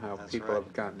incredible how That's people right.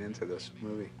 have gotten into this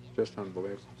movie. Just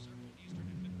unbelievable.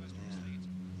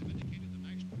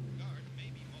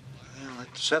 Well,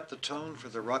 it set the tone for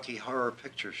the Rocky Horror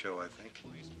Picture Show, I think.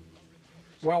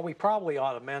 Well, we probably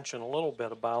ought to mention a little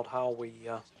bit about how we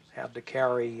had to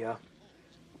carry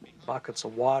buckets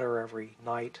of water every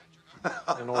night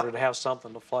in order to have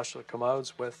something to flush the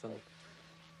commodes with, and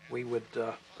we would.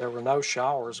 There were no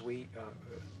showers.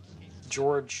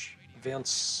 George,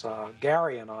 Vince,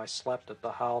 Gary, and I slept at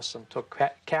the house and took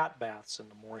cat baths in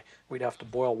the morning. We'd have to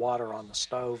boil water on the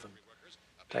stove and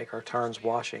take our turns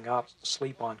washing up,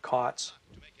 sleep on cots.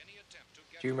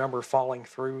 Do you remember falling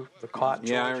through the cot,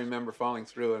 George? Yeah, I remember falling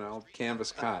through an old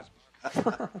canvas cot.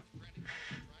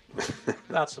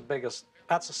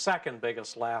 That's the second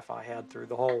biggest laugh I had through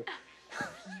the whole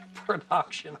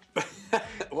production.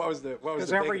 What was the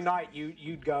Because every biggest- night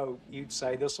you'd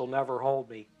say, "This will never hold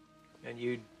me," and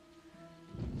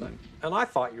and I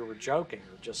thought you were joking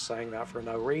or just saying that for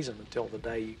no reason until the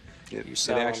day you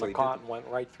sat on the actually cot and went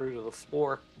right through to the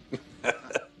floor.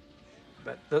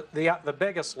 But the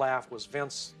biggest laugh was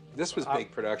Vince. This was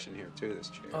big production here too. This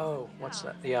chair. Oh, what's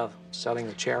that? Yeah, setting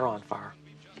the chair on fire.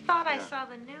 I thought I saw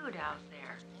the nude out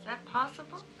there. Is that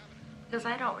possible? Because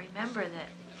I don't remember that.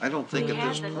 I don't think We at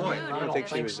this had the point. nude I don't in think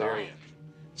the she was there sign. yet.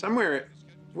 Somewhere,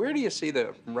 where do you see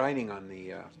the writing on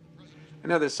the? I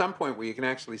know there's some point where you can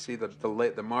actually see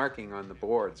the marking on the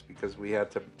boards because we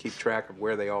had to keep track of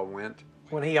where they all went.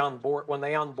 When they unboarded When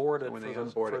they for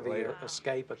unboarded the later.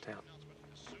 escape attempt.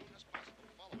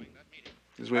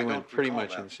 Because we I went don't pretty recall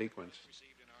much that. in sequence.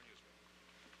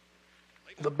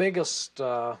 The biggest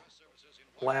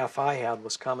laugh I had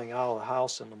was coming out of the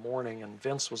house in the morning, and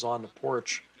Vince was on the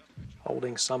porch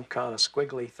holding some kind of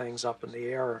squiggly things up in the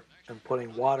air and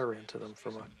putting water into them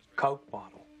from a Coke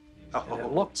bottle. And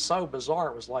it looked so bizarre.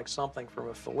 It was like something from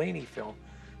a Fellini film.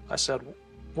 I said,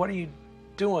 "What are you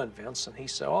doing, Vince?" And he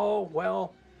said, "Oh,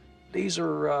 well, these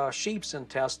are sheep's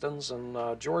intestines,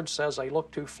 and George says they look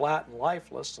too flat and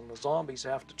lifeless, and the zombies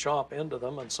have to chomp into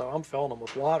them, and so I'm filling them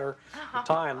with water and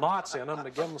tying knots in them to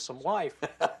give them some life."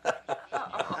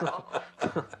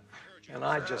 And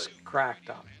I just cracked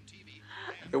up.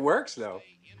 It works, though.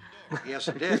 Yes,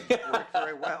 it did. It worked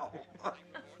very well. I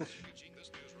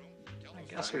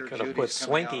guess we Here could have Judy's put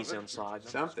coming out of slinkies it. inside them.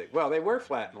 Something. Well, they were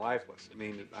flat and lifeless. I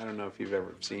mean, I don't know if you've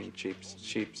ever seen sheep's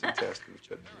intestines,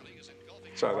 but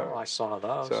saw those. Oh, I saw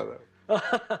those. Saw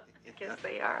those. Because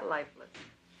they are lifeless.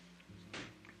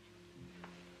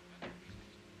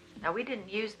 Now, we didn't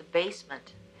use the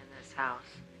basement in this house.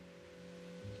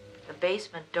 The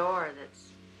basement door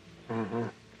that's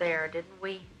there, didn't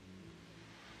we?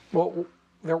 Well,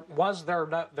 there was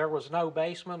no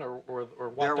basement, or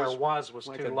what There there was was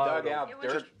Like too a low. dugout It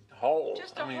was dirt hole.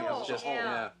 just a I mean, it hole, was just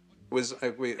yeah. It was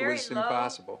Very low.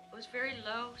 impossible. It was very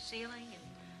low ceiling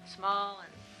and small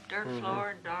and dirt floor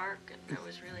and dark, and it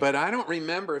was really. But I don't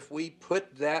remember if we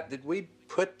put that. Did we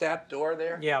put that door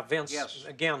there? Yeah, Vince. Yes.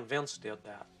 Again, Vince did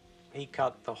that. He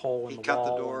cut the hole in He the cut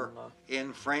wall. the door and,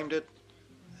 in, framed it,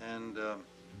 and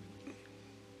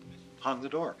hung the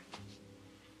door.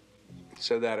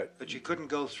 So that it. But you couldn't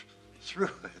go through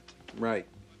it. Right.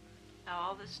 Now,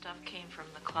 all this stuff came from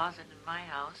the closet in my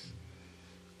house.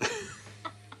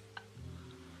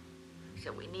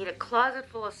 So we need a closet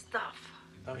full of stuff.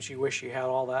 don't you wish you had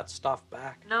all that stuff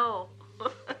back? No.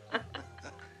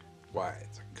 Why,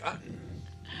 it's a gun.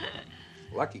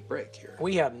 Lucky break here.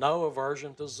 We had no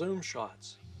aversion to zoom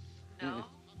shots. No.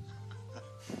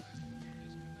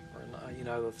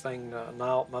 Or, the thing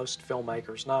now most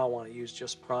filmmakers now want to use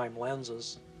just prime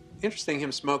lenses. Interesting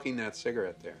him smoking that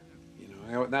cigarette there.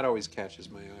 That always catches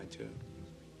my eye too.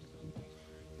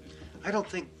 I don't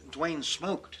think Dwayne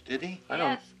smoked, did he? I don't.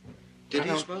 Yes. Did I he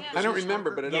don't- smoke? I Was don't he a remember,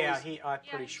 smoker? but it Yeah, always I'm he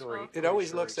pretty sure. smoked. it always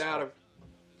pretty looks sure he out of.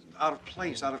 Out of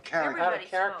place, out of character Everybody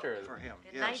character. smoked. for him.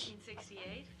 In Yes.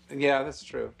 1968, Yeah, that's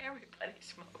true. everybody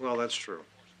smoked. Well, that's true.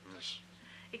 Yes.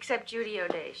 Except Judy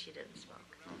O'Day, she didn't smoke.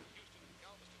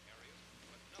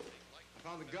 I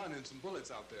found a gun and some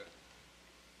bullets out there.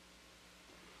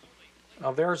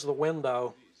 Now there's the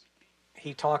window.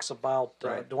 He talks about,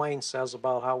 Right. Dwayne says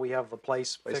about how we have the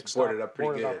place fixed boarded up pretty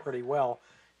boarded good. up pretty well.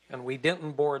 And we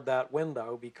didn't board that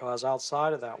window because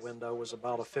outside of that window was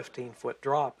about a 15-foot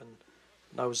drop, and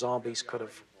no zombies could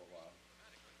have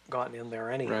gotten in there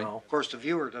anyhow. Of course, the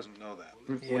viewer doesn't know that.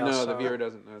 Yeah, No, the so- viewer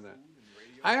doesn't know that.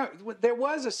 There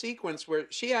was a sequence where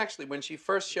she actually, when she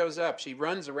first shows up, she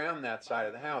runs around that side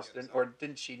of the house, or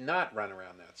didn't she not run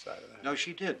around that side of the house? No,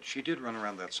 she did. She did run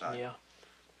around that side. Yeah.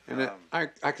 And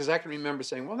because I can remember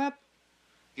saying, well, that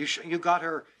You got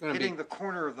her Gonna hitting be- the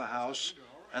corner of the house,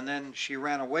 and then she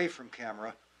ran away from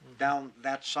camera down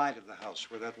that side of the house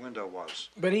where that window was.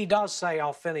 But he does say,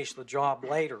 "I'll finish the job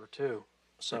later," too.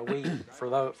 So we, for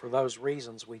those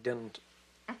reasons, we didn't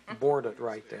board it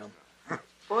right then.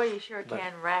 Boy, you sure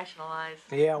can rationalize.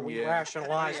 Yeah, we Yeah.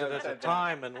 rationalized it at the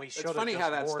time, and we should it's have funny just how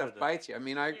that boarded stuff it. bites you. I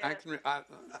mean, I can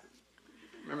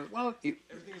remember. Well, you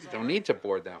don't need to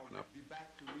board that one up. Be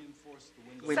back to reinforce the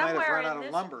window. We might have Somewhere run in out of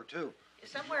this- lumber, too.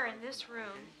 Somewhere in this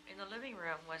room, in the living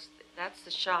room, that's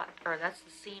the shot, or that's the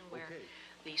scene where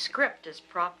the script is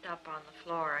propped up on the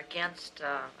floor against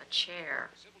a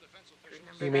chair.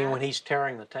 Remember You mean that? when he's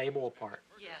tearing the table apart?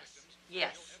 Yes.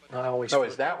 Yes. I always, Oh,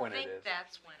 is that when I it think is?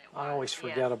 that's when it was. I always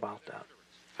forget yes. about that.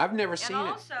 I've never And seen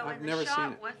also it. I've in the never shot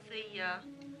seen it. with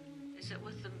is it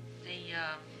with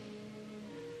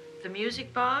the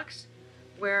music box,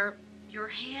 where your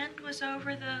hand was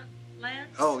over the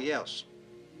lens? Oh, yes.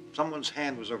 Someone's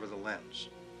hand was over the lens.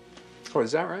 Oh,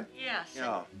 is that right? Yes.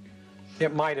 Yeah.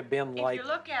 It might have been If like, you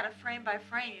look at it frame by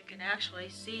frame, you can actually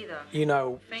see the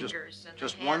fingers and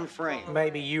just the one hand frame. fall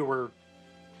maybe away. you were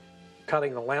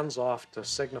cutting the lens off to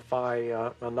signify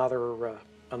another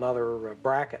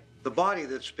bracket. The body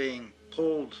that's being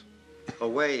pulled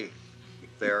away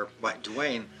there by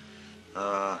Dwayne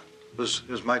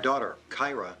was my daughter,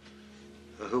 Kyra,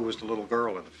 who was the little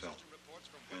girl in the film.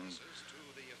 And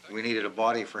we needed a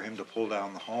body for him to pull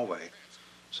down the hallway.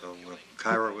 So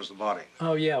Kyra was the body.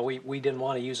 Oh yeah, we didn't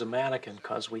want to use a mannequin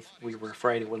because we were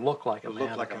afraid it would look like a It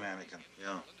mannequin. looked like a mannequin,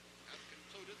 yeah.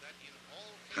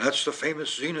 And that's the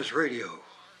famous Zenith radio.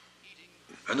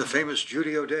 And the famous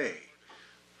Judy O'Day.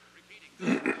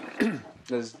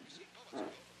 Those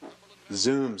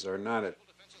zooms are not at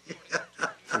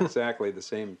exactly the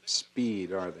same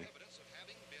speed, are they?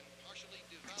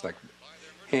 It's like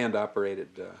hand-operated,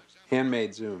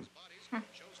 handmade zoom.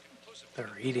 They're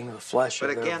eating the flesh But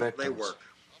of their again, victims. they work.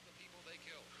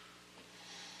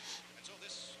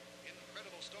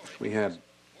 We had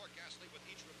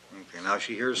Okay, now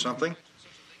she hears something.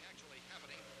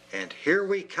 And here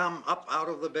we come up out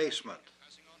of the basement.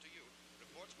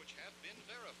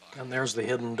 And there's the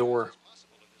hidden door.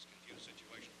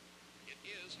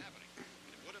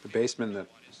 the basement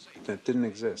that didn't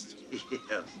exist.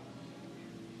 Yes.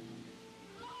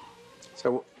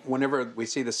 So whenever we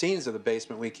see the scenes of the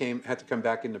basement, we had to come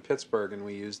back into Pittsburgh, and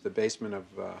we used the basement of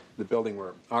the building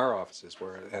where our offices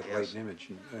were at Yes. Light and Image,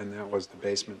 and that was the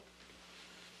basement,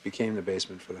 became the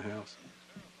basement for the house.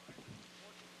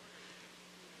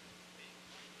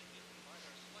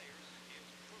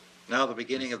 Now the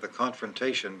beginning of the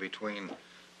confrontation between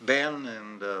Ben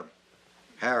and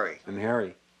Harry. And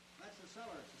Harry. That's the cellar.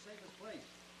 It's the safest place.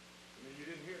 I mean, you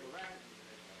didn't hear the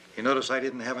racket. You notice I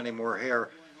didn't have any more hair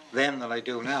then than I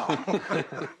do now.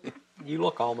 You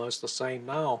look almost the same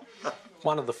now.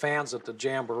 One of the fans at the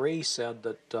Jamboree said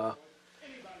that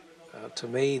to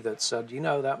me, that said, you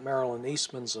know, that Marilyn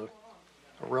Eastman's a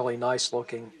really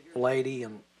nice-looking lady,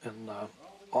 and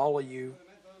all of you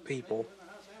people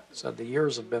said the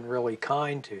years have been really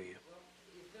kind to you.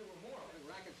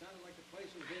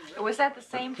 Was that the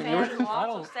same fan who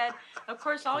also said, of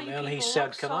course, all you And people he said,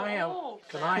 look "Can so I have old."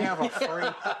 can I have a free?"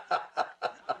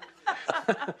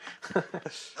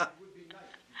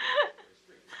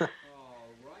 All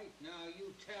right, now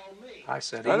you tell me. I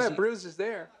said, Oh, "Easy." that bruise is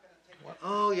there.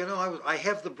 Oh, you know, I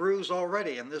have the bruise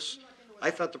already, and this, I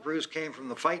thought the bruise came from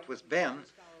the fight with Ben,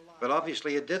 but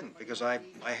obviously it didn't, because I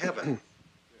have it.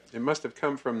 It must have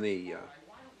come from the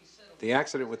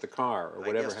accident with the car, or I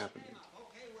whatever guess. happened.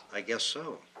 I guess so.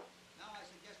 Now I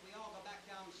suggest we all go back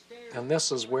downstairs. And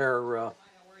this is where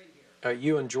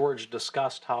you and George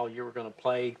discussed how you were going to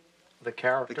play the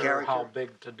character, how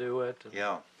big to do it. And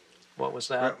Yeah. what was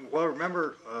that? Well,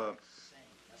 remember,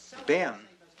 Ben,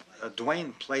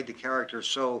 Dwayne played the character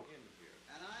so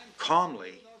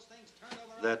calmly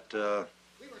that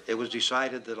it was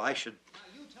decided that I should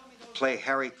play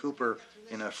Harry Cooper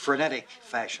in a frenetic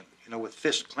fashion, you know, with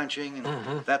fist clenching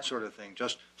and that sort of thing,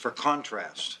 just for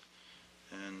contrast.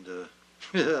 And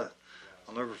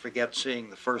I'll never forget seeing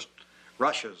the first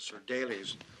rushes or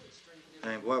dailies,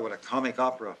 and boy, what a comic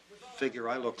opera figure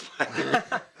I look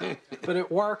like. But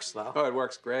it works, though. Oh, it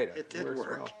works great. It did works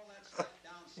work. well.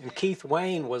 And Keith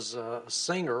Wayne was a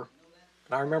singer,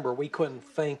 and I remember we couldn't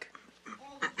think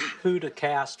who to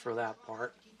cast for that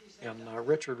part. And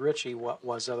Richard Ritchie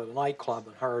was at a nightclub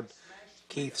and heard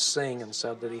Keith sing and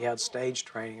said that he had stage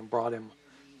training and brought him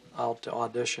out to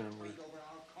audition, and we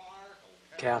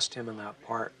cast him in that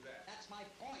part.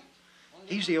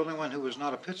 He's the only one who was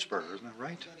not a Pittsburgher, isn't that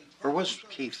right? Or was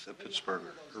Keith a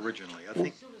Pittsburgher originally?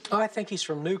 I think he's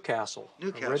from Newcastle,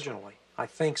 originally. I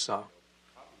think so.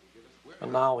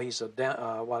 And now he's a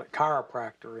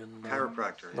chiropractor in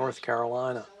Chiropractor, North yes.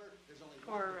 Carolina.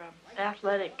 Or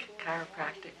athletic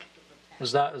chiropractic.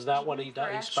 Is that what he does?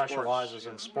 He Correct. specializes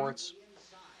in sports.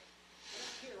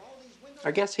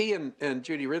 I guess he and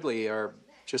Judy Ridley are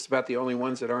just about the only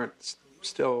ones that aren't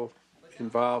still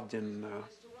involved in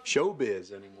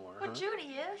showbiz anymore. Well, huh?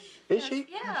 Judy is. Is she?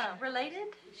 Yeah, related.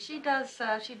 She does.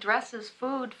 She dresses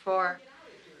food for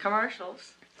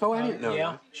commercials. Oh, I didn't know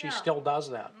Yeah, that. she still does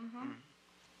that.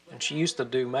 And she used to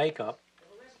do makeup.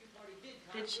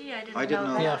 Did she? I didn't, I didn't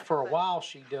know that. Yeah, for a while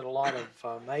she did a lot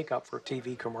of makeup for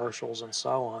TV commercials and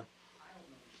so on.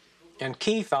 And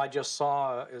Keith, I just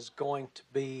saw, is going to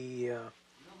be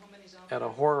at a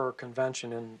horror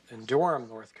convention in Durham,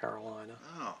 North Carolina.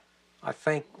 Oh, I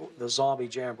think the Zombie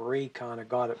Jamboree kind of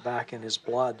got it back in his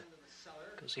blood,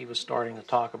 because he was starting to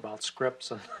talk about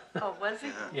scripts and Oh, was he?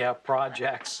 yeah,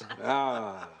 projects.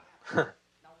 Ah,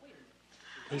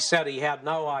 He said he had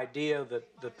no idea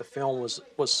that the film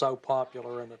was so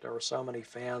popular and that there were so many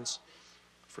fans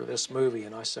for this movie.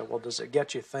 And I said, well, does it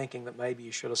get you thinking that maybe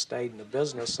you should have stayed in the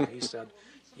business? And he said,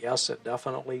 yes, it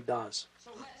definitely does.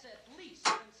 So let's at least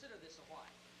consider this a while.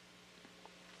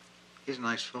 he's a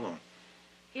nice fellow.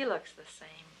 He looks the same.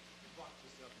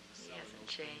 He hasn't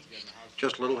changed.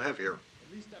 Just a little heavier.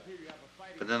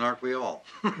 But then aren't we all?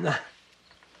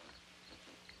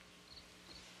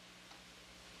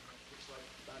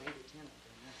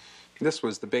 this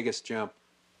was the biggest jump.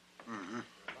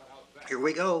 Here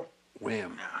we go.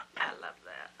 Wham. I love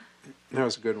that. That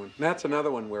was a good one. That's another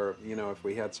one where, you know, if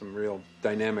we had some real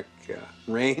dynamic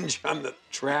range on the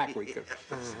track, we could.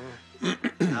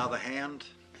 Now the hand.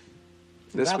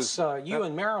 That's you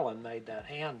and Marilyn made that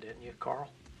hand, didn't you, Carl?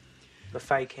 The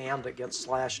fake hand that gets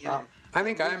slashed up. I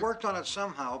think We worked on it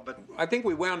somehow, but I think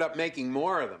we wound up making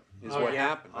more of them. Is what yeah.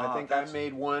 happened. I think I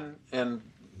made one, and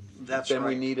that's then right.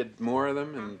 we needed more of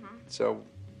them, and so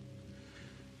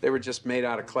they were just made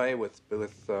out of clay with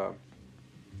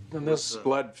And this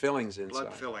blood fillings inside.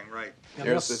 Blood filling, right. And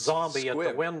There's this this zombie at the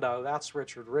squib. window, that's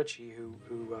Richard Ritchie,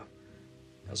 who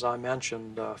as I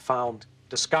mentioned,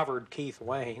 discovered Keith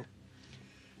Wayne.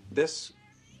 This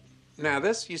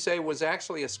you say was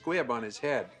actually a squib on his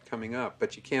head coming up,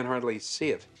 but you can't hardly see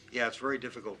it. Yeah, it's very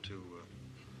difficult to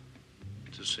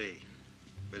see,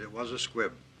 but it was a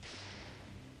squib.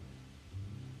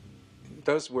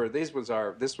 This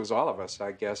was all of us,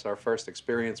 I guess, our first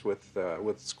experience with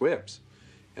squibs,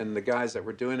 and the guys that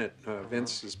were doing it,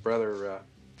 Vince's brother,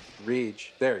 Reg.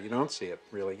 There, you don't see it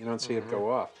really. You don't see it go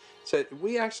off. So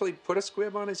we actually put a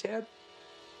squib on his head,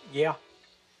 Yeah.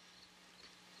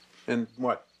 and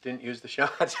what? Didn't use the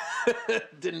shot.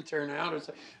 Didn't turn out, or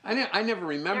so. I never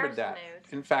remembered There's that.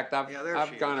 the nude. In fact, Yeah, there she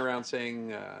I've gone is. around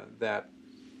saying that.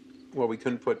 Well, we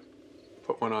couldn't put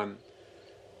one on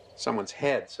someone's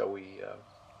head, so we.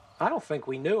 I don't think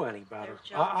we knew any better. There's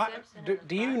John Simpson in the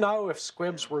Do you front. know if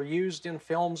squibs were used in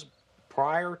films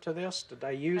prior to this? Did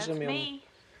they use That's them in? me.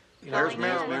 There's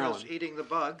Marilyn. Marilyn is eating the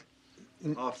bug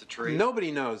off the tree.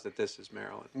 Nobody knows that this is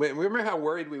Marilyn. Remember how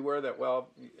worried we were that, well,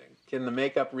 can the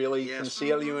makeup really Yes.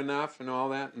 conceal you enough and all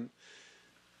that? And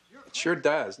it sure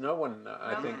does. No one,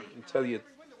 I think, until you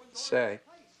say.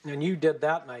 And you did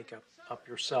that makeup up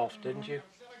yourself, didn't you?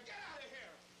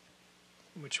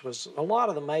 Which was a lot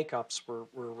of the makeups were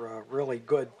really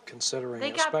good considering,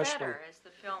 They got especially. better as the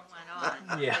film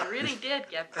went on. Yeah. They really did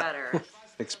get better.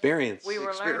 Experience. We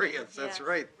were Experience, learning. that's yes.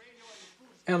 right.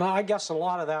 And I guess a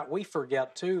lot of that we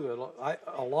forget too.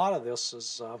 A lot of this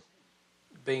is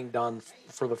being done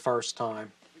for the first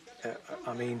time.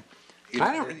 I mean,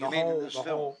 I don't. You the mean in whole, this the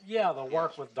film? whole, yeah, the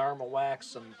work with dermal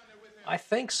wax, and I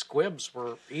think squibs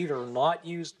were either not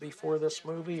used before this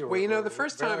movie, or Well, you know, the were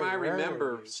first time very I rarely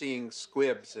remember used. seeing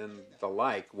squibs and the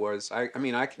like was, I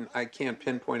mean, I can't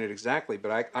pinpoint it exactly,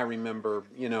 but I remember,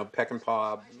 you know, Peck and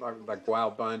Paw, like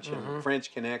Wild Bunch and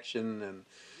French Connection and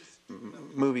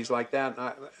movies like that.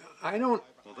 And I don't,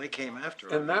 Well, they came after.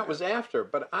 and that was after,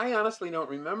 but I honestly don't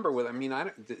remember I mean,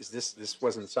 this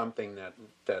wasn't something that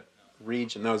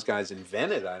Reg and those guys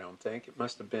invented. I don't think it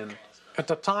must have been. At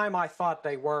the time, I thought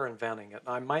they were inventing it.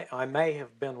 I may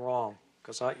have been wrong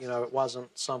because it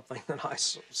wasn't something that I.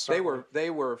 They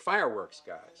were fireworks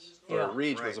guys. Or Yeah.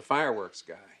 Reg was a fireworks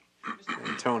guy,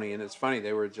 and Tony. And it's funny,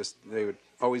 they would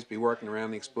always be working around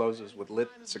the explosives with lit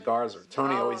cigars. Or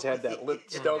Tony always had that lit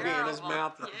stogie in his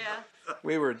mouth. Yeah.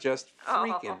 We were just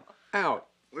freaking out.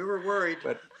 We were worried.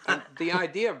 But the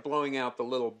idea of blowing out the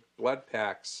little blood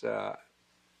packs. I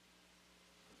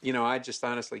just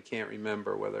honestly can't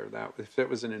remember whether if it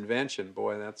was an invention.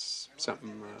 Boy, that's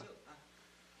something.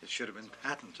 It should have been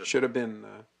patented. Should have been.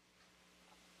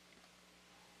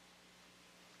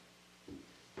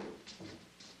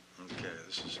 Okay,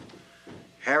 this is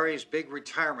Harry's big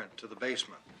retirement to the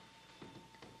basement.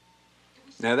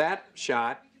 Now that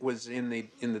shot was in the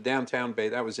downtown bay.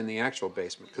 That was in the actual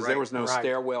basement because there was no Right.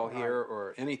 stairwell here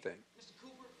or anything.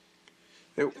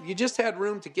 You just had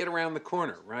room to get around the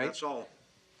corner, right? That's all.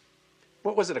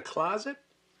 What was it? A closet?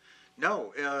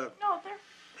 No, No, they're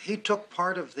he took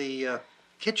part of the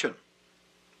kitchen.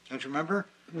 Don't you remember?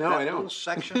 No, that I don't. Little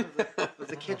section of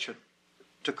the kitchen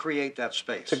to create that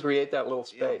space. To create that little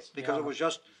Yeah, space. because it was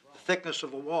just the thickness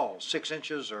of the wall, 6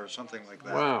 inches or something like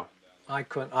that. Wow, I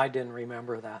didn't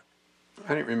remember that.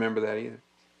 I didn't remember that either.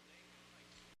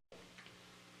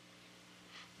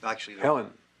 Actually,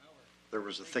 Helen there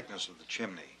was the thickness of the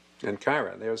chimney. and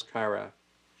Kyra. There's Kyra.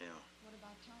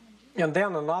 Yeah. And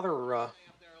then another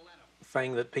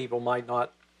thing that people might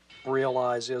not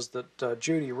realize is that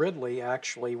Judy Ridley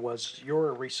actually was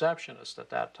your receptionist at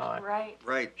that time. right.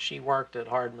 Right. She worked at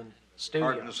Hardman Studios.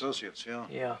 Hardman Associates, yeah.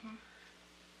 Yeah.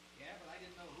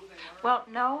 Well,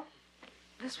 no,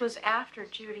 this was after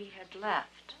Judy had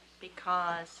left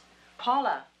because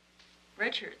Paula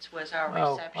Richards was our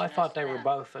Oh, receptionist. I thought they were then.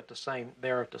 both at the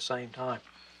same time.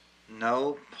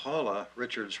 No, Paula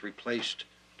Richards replaced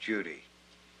Judy.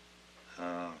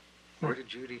 Where did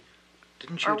Judy?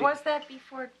 Didn't Or Judy? was that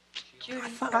before Judy?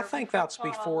 I think that's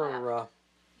Paula before. left?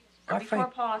 I Or before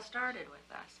think Paula started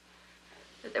with us.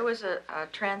 But there was a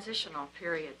transitional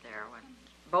period there when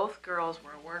both girls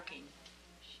were working.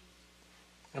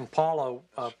 and Paula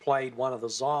played one of the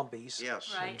zombies.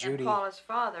 Yes. Right, Judy- and Paula's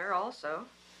father also.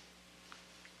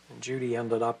 And Judy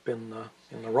ended up in the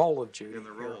role of Judy. In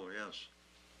the here. role, yes.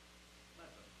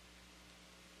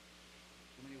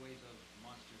 Too many ways of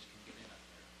monsters can get in up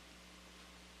there.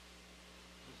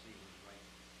 We'll see who's right.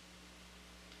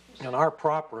 And our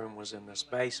prop room was in this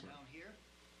basement.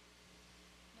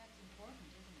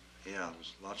 Yeah,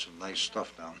 there's lots of nice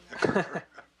stuff down there. What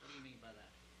do you mean by that?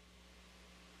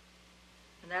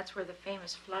 And that's where the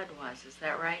famous flood was. Is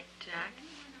that right, Jack?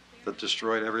 That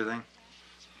destroyed everything.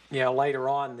 Yeah, later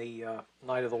on, the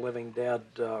Night of the Living Dead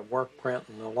work print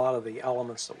and a lot of the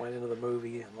elements that went into the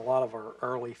movie and a lot of our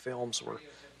early films were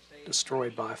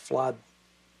destroyed by a flood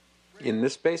In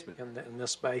this basement. in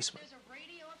this basement.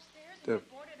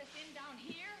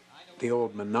 The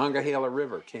old Monongahela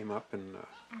River came up and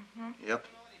Yep.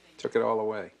 took it all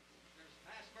away.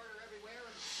 Mass murder everywhere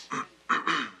and supposed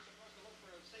to look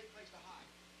for a safe place to hide.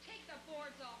 Take the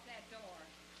boards off that door.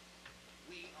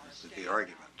 We are This is staying the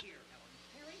argument. here,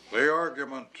 Helen. The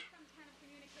argument. Some kind of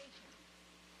communication.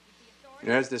 With the authorities.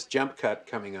 There's this jump cut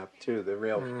coming up too, the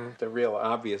real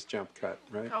obvious jump cut,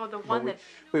 right? Oh, the one that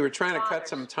We were trying to cut bothers.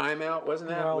 some time out, wasn't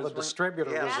that? Well, Was the when-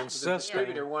 distributor Yeah. was The The insisting.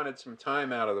 distributor wanted some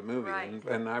time out of the movie, Right.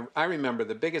 and I remember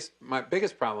my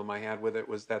biggest problem I had with it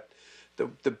was that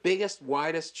the biggest,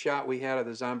 widest shot we had of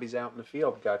the zombies out in the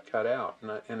field got cut out,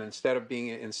 and instead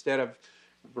of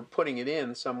putting it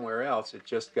in somewhere else, it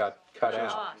just got cut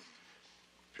out. lost.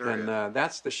 Period. And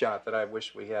that's the shot that I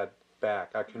wish we had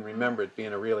back. I can remember it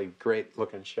being a really great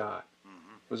looking shot.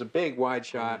 It was a big, wide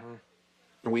shot.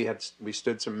 And we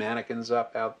stood some mannequins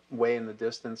up out way in the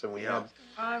distance, and we Yeah. had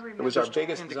I remember. it was our Just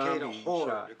biggest indicate a zombie horde,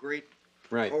 shot. a great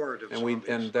Right, horde of and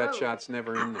zombies. that Oh. shot's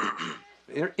never in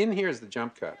there. In here is the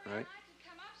jump cut, right?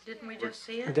 Didn't we just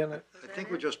see it? Didn't it? I think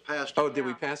we just passed. Oh, it. did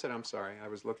we pass it? I'm sorry, I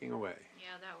was looking away. Yeah,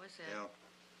 that was it. Yeah.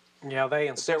 Yeah, they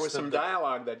insisted. There was some that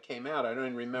dialogue that came out. I don't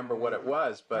even remember what it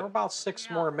was, there were but about 6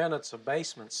 Yeah. more minutes of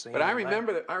basement scene. I and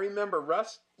they- remember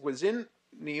Russ was in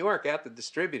New York at the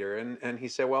distributor, and he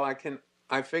said, "Well,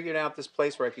 I figured out this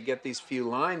place where I could get these few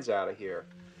lines out of here,"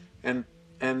 and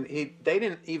they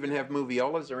didn't even have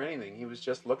moviolas or anything. He was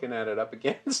just looking at it up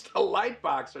against a light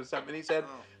box or something. He said,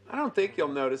 "I don't think you'll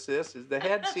notice this. The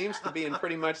head seems to be in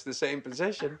pretty much the same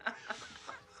position,"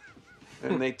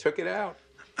 and they took it out.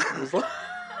 It was like-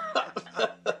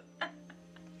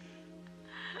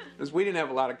 because we didn't have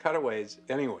a lot of cutaways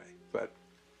anyway, but.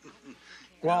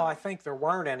 Well, I think there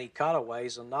weren't any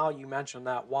cutaways, and now you mentioned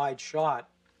that wide shot,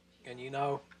 and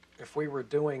if we were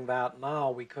doing that now,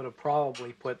 we could have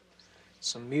probably put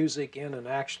some music in and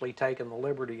actually taken the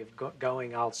liberty of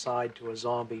going outside to a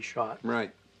zombie shot,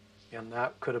 Right. and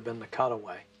that could have been the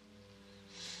cutaway.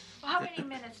 Well, how many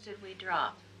minutes did we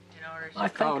drop in order to I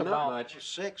think Oh, not about much.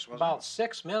 6, wasn't about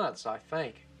 6 minutes, I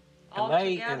think. And all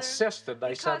they together? insisted.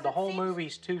 They said Because the it whole seems-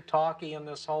 movie's too talky in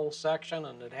this whole section,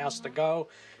 and it has to go.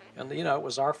 And it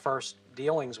was our first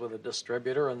dealings with a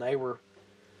distributor, and they were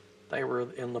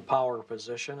in the power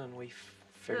position, and we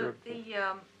figured. The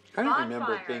I don't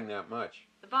remember it bonfire- being that much.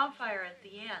 The bonfire at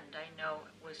the end, I know,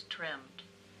 was trimmed.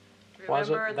 Was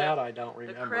it? Remember That the, I don't the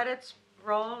remember. credits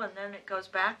roll and then it goes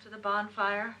back to the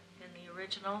bonfire in the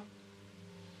original.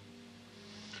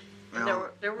 And there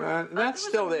were, there that's was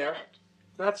still a there. minute.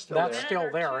 That's still That's there. still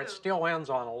Minute or there. It two. still ends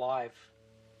on a live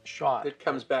shot. It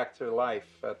comes back to life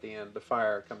at the end. The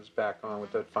fire comes back on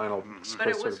with the final But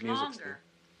it sort was of music. longer.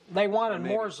 They wanted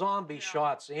maybe. more zombie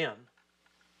shots in,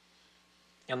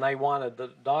 and they wanted the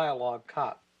dialogue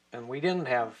cut. And we didn't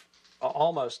have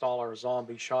almost all our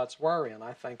zombie shots were in.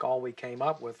 I think all we came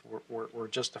up with were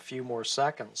just a few more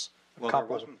seconds, a Well, there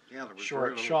couple wasn't. Yeah, there was very short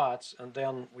little. shots, and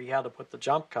then we had to put the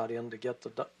jump cut in to get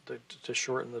to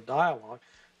shorten the dialogue,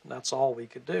 and that's all we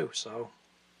could do. So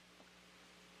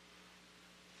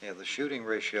Yeah, the shooting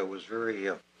ratio was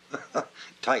very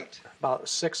tight. about a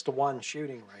 6-to-1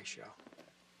 shooting ratio.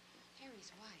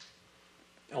 Harry's wife.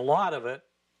 A lot of it,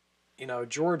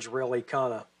 George really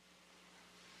kind of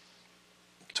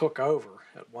took over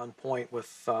at one point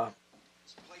with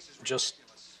just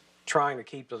trying to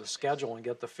keep to the schedule and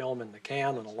get the film in the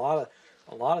can. And a lot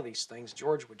of these things,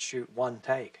 George would shoot one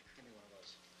take,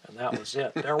 and that was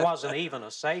it. There wasn't even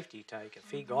a safety take.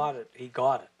 If he got it, he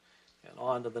got it, and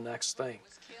on to the next thing.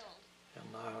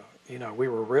 And we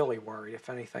were really worried if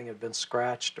anything had been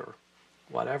scratched or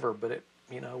whatever. But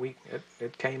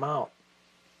it came out.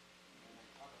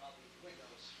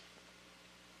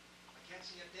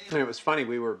 And it was funny.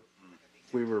 We were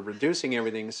reducing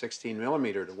everything to 16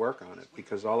 millimeter to work on it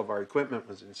because all of our equipment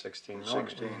was in 16 millimeter.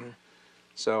 16.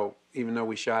 So even though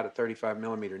we shot at 35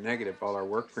 millimeter negative, all our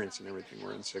work prints and everything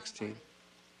were in 16.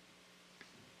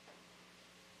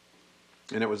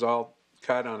 And it was all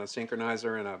cut on a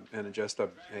synchronizer and just a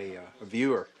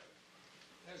viewer.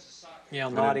 Yeah,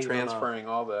 And not then even transferring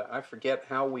all the. I forget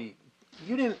how we.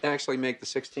 You didn't actually make the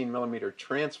 16 millimeter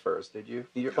transfers, did you?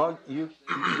 You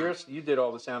did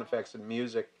all the sound effects and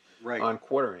music Right. on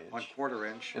quarter-inch. On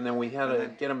quarter-inch. And then we had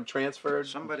to get them transferred,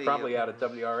 Somebody, probably out of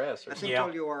WRS. I Or think Yeah.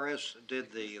 WRS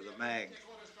did the mag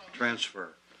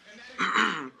transfer.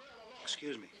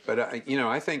 Excuse me. But,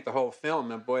 I think the whole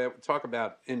film, and boy, talk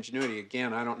about ingenuity.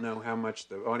 Again, I don't know how much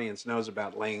the audience knows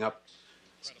about laying up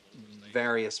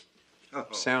various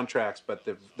soundtracks, but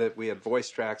that we had voice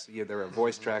tracks. There were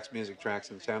voice tracks, music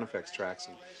tracks, and sound effects tracks.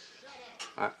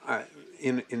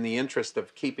 And in the interest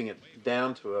of keeping it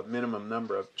down to a minimum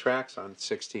number of tracks on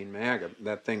 16 mag,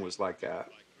 that thing was like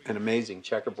an amazing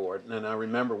checkerboard. And I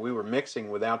remember we were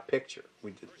mixing without picture.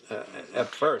 We did at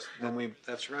first. Then we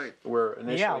That's right. were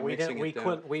initially we mixing didn't. We it down.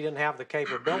 couldn't. We didn't have the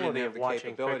capability of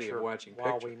watching picture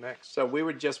while we mixed. So we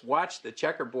would just watch the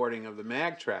checkerboarding of the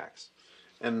mag tracks,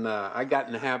 and I got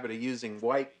in the habit of using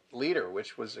white leader,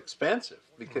 which was expensive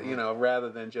because rather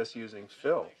than just using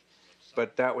fill.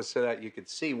 But that was so that you could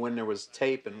see when there was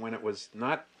tape and when it was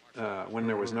not, when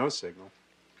there was no signal.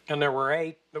 And there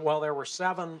were there were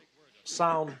 7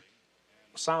 sound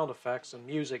effects and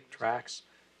music tracks,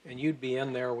 and you'd be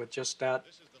in there with just that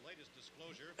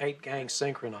 8-gang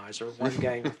synchronizer, 1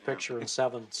 gang with picture and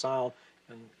 7 sound,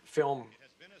 and film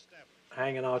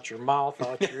hanging out your mouth,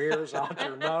 out your ears, out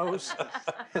your nose,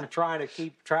 and trying to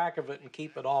keep track of it and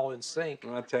keep it all in sync.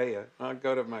 Well, I'll tell you, I'll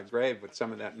go to my grave with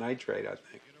some of that nitrate, I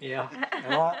think. Yeah,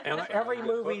 and every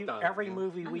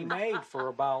movie we made for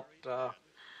about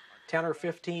 10 or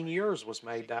 15 years was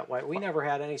made that way. We never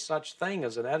had any such thing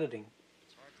as an editing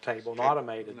table, an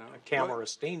automated camera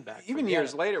steam back. Even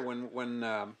years later,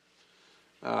 when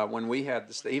we had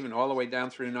this, even all the way down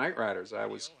through Night Riders,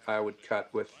 I would cut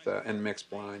with and mix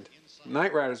blind.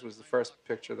 Night Riders was the first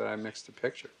picture that I mixed to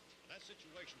picture.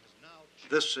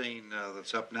 This scene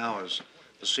that's up now is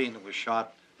the scene that was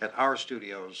shot at our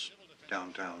studios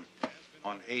downtown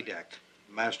on A deck,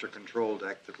 master control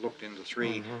deck that looked into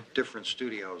 3 different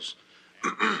studios.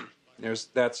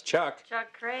 That's Chuck. Chuck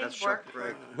Craig That's Chuck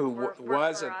Craig. Who worked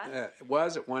was for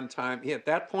at one time. At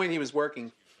that point, he was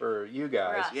working for you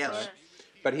guys. us, Yes. Right?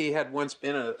 But he had once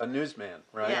been a newsman,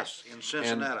 right? Yes, in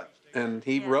Cincinnati. And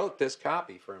he Yes. wrote this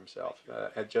copy for himself,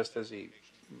 just as he.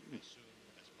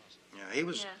 Yeah, he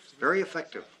was Yes. very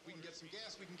effective. We can get some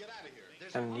gas, we can get out of here.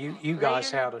 And you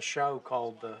guys Later. had a show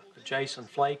called the Jason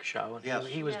Flake Show, and Yes.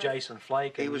 he was Yes. Jason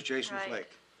Flake. He and- was Jason Right. Flake.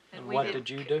 And we what did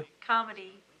you do?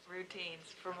 Comedy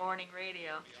routines for morning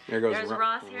radio. There goes There's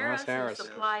Ross Harris, who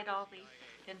supplied all the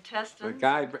The intestines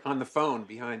guy on the phone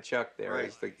behind Chuck there Right.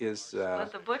 is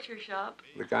at the butcher shop.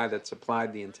 the guy that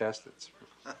supplied the intestines.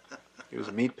 He was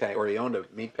a meat pack, or he owned a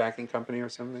meat packing company or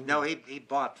something. No, he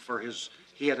bought for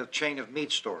he had a chain of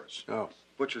meat stores, Oh,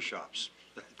 butcher shops.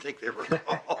 I think they were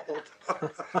called.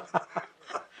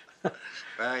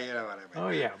 Well, you know what I mean. Oh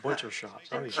yeah, butcher shops.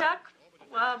 Oh, And yeah. Chuck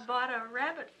bought a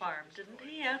rabbit farm, didn't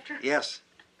he? After Yes.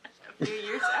 a few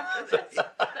years after this. Isn't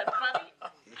that funny?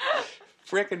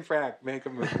 frick and frack, make a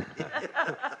movie.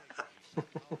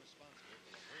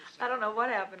 I don't know what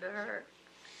happened to her.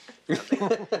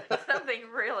 Something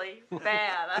really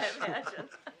bad, I imagine.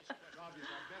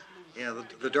 Yeah,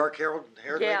 the dark-haired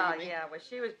lady. Yeah, you mean? yeah. Well,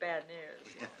 she was bad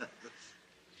news.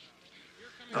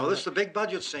 Oh, this is the big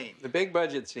budget scene. The big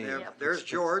budget scene. There's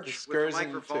George with the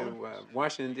Excursion microphone. to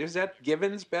Washington. Is that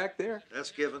Givens back there?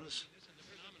 That's Givens.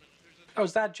 Oh,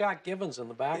 is that Jack Givens in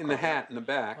the back? In the hat in the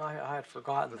back. I had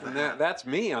forgotten And that. that's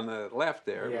me on the left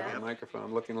there with Yeah. the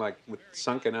microphone, looking like with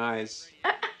sunken eyes.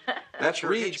 That's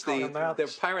your Reed, Hitchcock.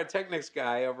 the pyrotechnics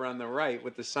guy over on the right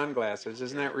with the sunglasses.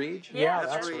 Isn't that Reed? Yeah,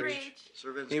 that's Reed. Reed.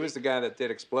 Stravinsky. He was the guy that did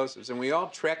explosives, and we all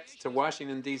trekked to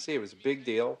Washington D.C. It was a big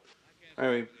deal.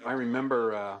 I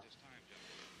remember. I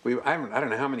don't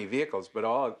know how many vehicles, but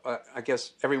I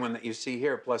guess everyone that you see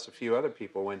here, plus a few other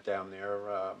people, went down there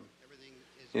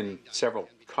in several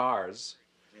cars,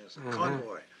 Yes, a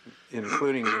convoy.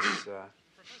 including this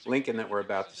Lincoln that we're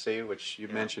about to see, which you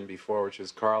mentioned before, which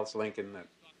is Carl's Lincoln,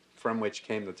 from which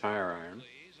came the tire iron.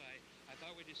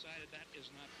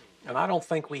 And I don't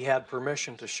think we had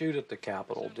permission to shoot at the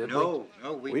Capitol, did we? No,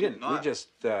 we We did didn't. not. We just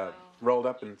rolled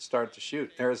up and started to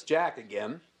shoot. There's Jack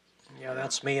again. Yeah,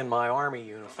 that's me in my Army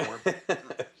uniform.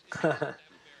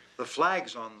 The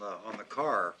flags on the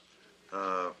car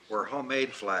were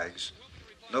homemade flags.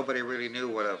 Nobody really knew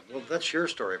what a. Well, that's your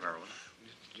story, Marilyn.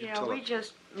 You Yeah, tell we it.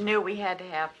 just knew we had to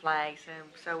have flags, and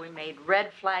so we made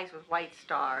red flags with white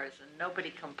stars, and nobody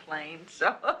complained.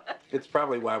 So It's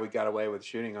probably why we got away with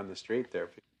shooting on the street there.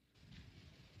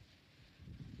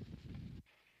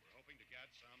 Hoping to get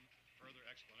some further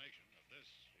explanation of this.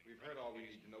 We've heard all we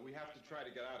need to know. We have to try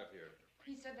to get out of here.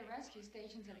 He said the rescue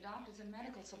stations have doctors and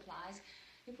medical supplies.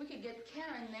 If we could get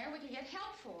care in there, we could get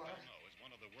help for her. Elmo is one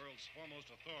of the world's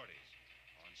foremost authorities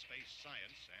on space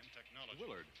science and technology.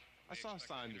 Willard, I saw a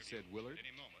sign that said Willard.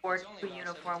 Or the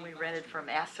uniform we rented from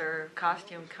Esser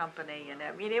Costume Company, and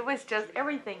I mean, it was just,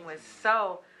 everything was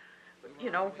so,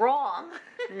 wrong.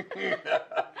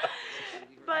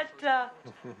 But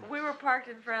we were parked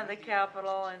in front of the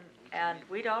Capitol, and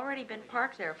we'd already been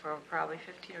parked there for probably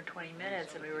 15 or 20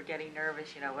 minutes, and we were getting nervous,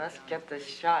 let's get this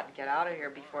shot and get out of here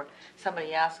before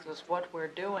somebody asks us what we're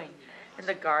doing. And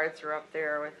the guards were up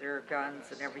there with their guns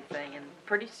and everything, and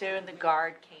pretty soon the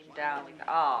guard came down. We thought,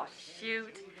 oh,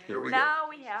 shoot, now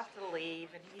we have to leave.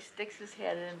 And he sticks his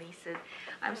head in and he said,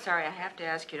 I'm sorry, I have to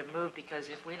ask you to move, because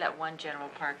if we let one general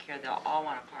park here, they'll all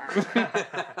want to park.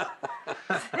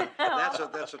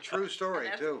 That's a true story,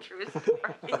 That's too. a true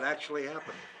story. It actually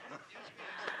happened.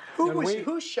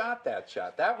 Who shot that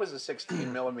shot? That was a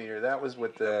 16 millimeter. That was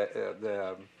with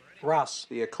the Russ.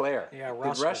 the Eclair. Yeah, Did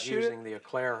Russ was shoot using it? the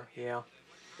Eclair, yeah.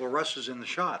 Well, Russ is in the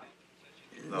shot.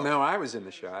 No, I was in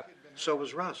the shot. So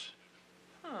was Russ.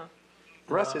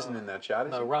 Russ isn't in that shot,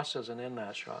 is No, he? Russ isn't in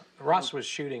that shot. Russ was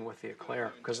shooting with the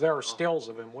Eclair, because there are stills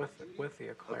of him with the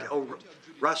Eclair. Okay. Oh,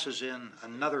 Russ is in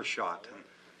another shot. And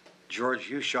George,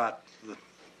 you shot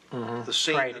the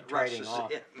scene that Russ Trading is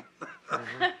off. in.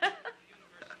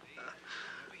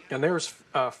 And there's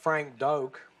Frank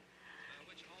Doak,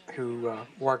 who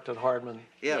worked at Hardman.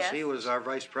 Yes, Yes. he was our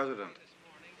vice president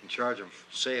in charge of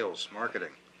sales,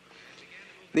 marketing.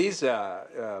 These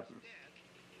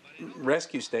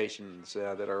rescue stations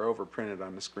that are overprinted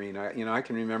on the screen, I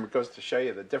can remember, it goes to show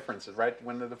you the difference. Right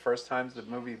when the first times the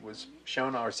movie was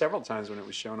shown, or several times when it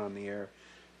was shown on the air,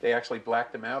 they actually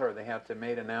blacked them out, or they had to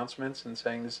make announcements and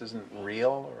saying this isn't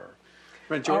real. Or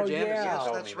when George Oh, Anderson yeah.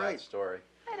 told That's me right. that story.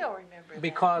 I don't remember that.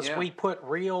 Because Yeah. we put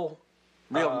real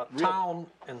town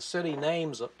and city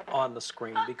names on the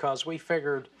screen, because we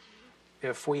figured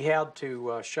if we had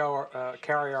to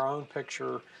carry our own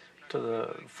picture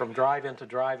from drive-in to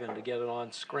drive-in to get it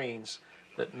on screens,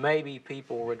 that maybe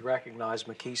people would recognize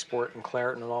McKeesport and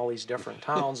Clareton and all these different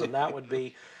towns, and that would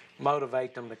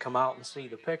motivate them to come out and see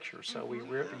the picture. So we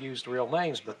used real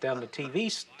names, but then the TV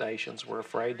stations were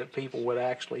afraid that people would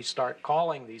actually start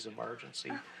calling these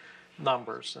emergency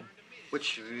numbers. And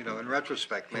Which, in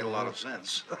retrospect, made a lot of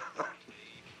sense.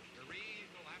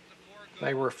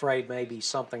 they were afraid maybe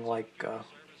something like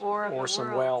War of the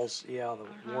Orson Worlds. Welles,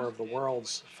 the War of the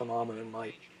Worlds phenomenon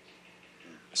might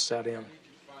set in.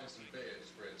 Find some bed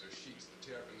spreads or sheets to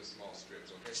tear up into small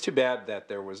strips, okay? It's too bad that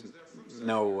there was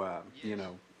no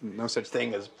such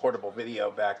thing as portable video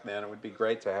back then. It would be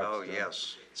great to have Oh,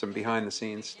 yes. some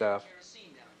behind-the-scenes stuff.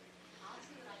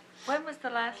 When was the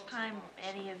last time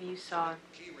any of you saw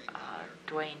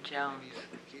Dwayne Jones?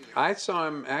 I saw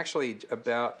him actually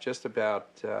just about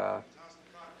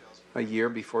a year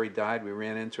before he died. We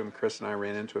ran into him. Chris and I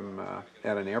ran into him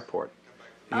at an airport.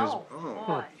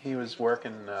 Boy. He was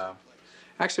working.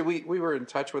 Actually, we were in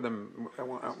touch with him.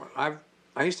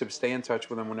 I used to stay in touch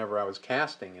with him whenever I was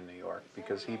casting in New York,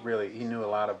 because he knew a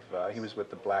lot of. He was with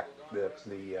the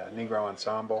Negro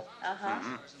Ensemble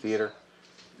theater,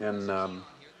 and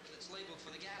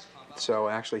so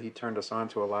actually he turned us on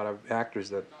to a lot of actors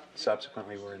that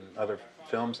subsequently were in other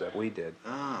films that we did.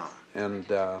 Ah. And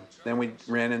then we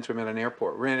ran into him at an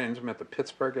airport. Ran into him at the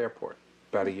Pittsburgh airport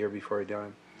about a year before he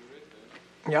died.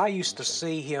 Yeah, I used to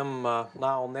see him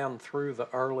now and then through the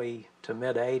early to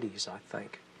mid-'80s, I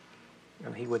think.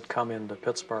 And he would come into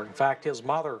Pittsburgh. In fact, his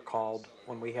mother called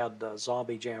when we had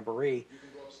Zombie Jamboree.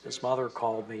 His mother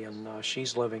called me, and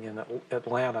she's living in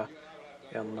Atlanta,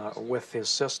 and with his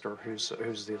sister, who's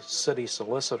the city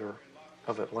solicitor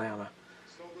of Atlanta.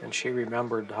 And she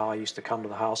remembered how I used to come to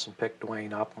the house and pick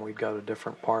Dwayne up, and we'd go to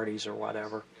different parties or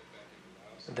whatever.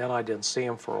 And then I didn't see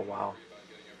him for a while.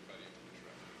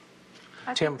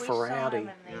 I Tim think we saw Ferranti.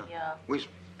 him We,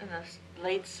 in the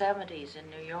late 70s in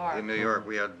New York. in New York,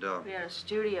 we had We had a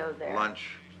studio there.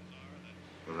 lunch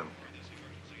with him.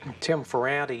 Tim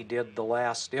Ferranti did the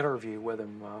last interview with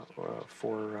him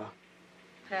for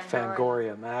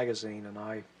Fangoria magazine, and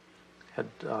I had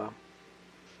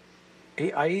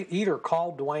I either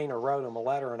called Dwayne or wrote him a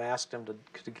letter and asked him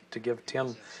to give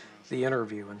Tim the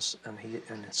interview, and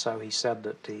so he said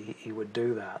that he would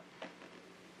do that.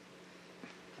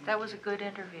 That was a good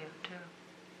interview,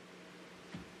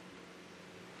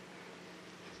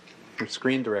 too.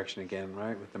 Screen direction again,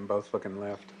 right? With them both looking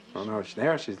left. Oh no,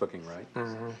 there she's looking right.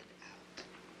 Mm-hmm.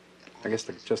 I guess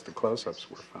just the close-ups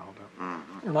were fouled up.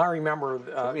 And I remember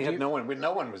We had no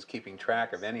one was keeping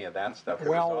track of any of that stuff. It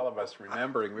Well, was all of us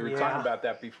remembering. We were yeah. talking about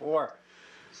that before.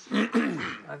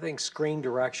 I think screen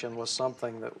direction was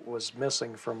something that was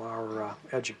missing from our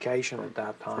education at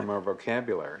that time. From our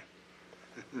vocabulary.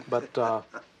 But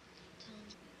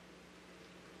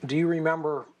do you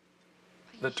remember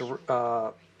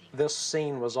that this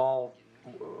scene was all,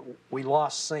 we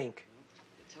lost sync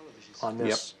on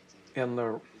this.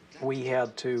 We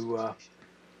had to,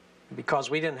 because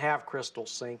we didn't have crystal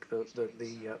sync,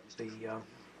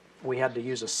 we had to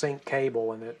use a sync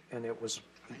cable, and it was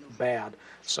bad.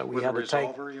 So we With had a to take,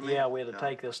 resolver, you mean? yeah, we had to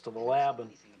take this to the lab, and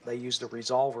they used a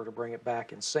resolver to bring it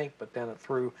back in sync, but then it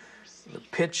threw the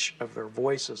pitch of their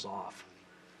voices off.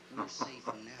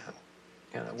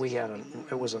 And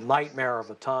it was a nightmare of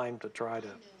a time to try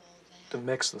to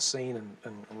mix the scene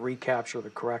and recapture the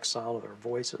correct sound of their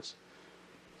voices.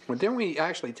 Well, didn't we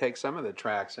actually take some of the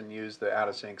tracks and use the out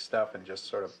of sync stuff and just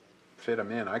sort of fit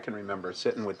them in? I can remember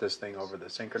sitting with this thing over the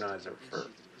synchronizer for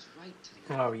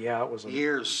Oh yeah, it was a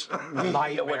Years.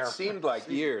 nightmare. what seemed like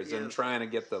years, and trying to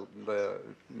get the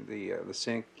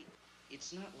sync.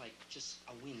 It's not like just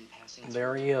a wind passing.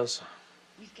 There he is.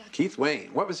 Keith Wayne.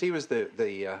 What was he? Was the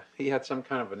he had some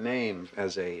kind of a name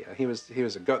as a he was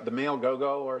the male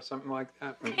go-go or something like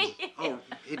that. Oh,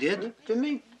 he did? Didn't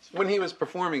he? When he was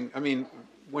performing, I mean,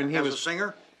 when he As was a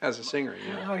singer? As a singer,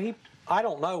 yeah. No, I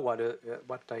don't know what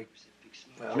they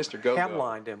Mr. Go-Go.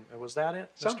 headlined him. Was that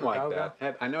it? Something Mr. like Go-Go?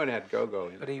 that. I know it had go-go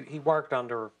in it. But he worked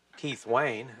under Keith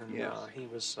Wayne, and Yes. he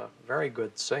was a very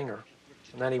good singer.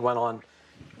 And then he went on,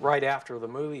 right after the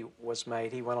movie was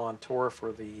made, he went on tour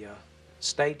for the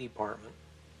State Department,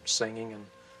 singing in,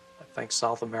 I think,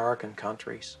 South American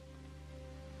countries.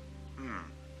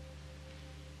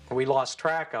 We lost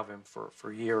track of him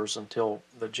for years until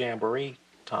the Jamboree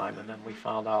time, and then we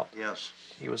found out Yes.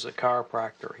 he was a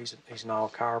chiropractor. He's now a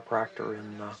chiropractor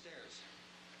in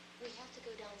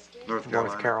North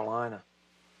North Carolina.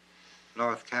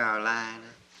 North Carolina.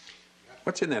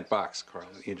 What's in that box, Carl,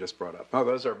 that you just brought up? Oh,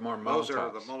 those are more Molotovs. Those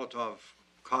are the Molotov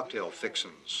cocktail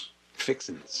fixins.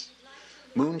 Fixins.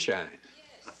 Moonshine.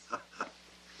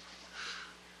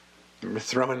 We're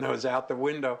throwing those out the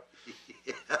window.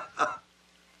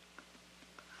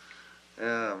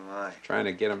 Oh, my. Trying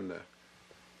to get them to...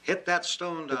 Hit that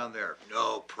stone down there.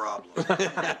 No problem.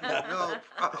 No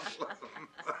problem.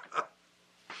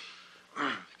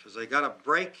 Because they got to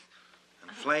break,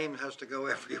 and flame has to go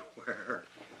everywhere.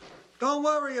 Don't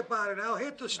worry about it. I'll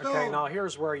hit the stone. Okay, now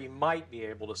here's where you might be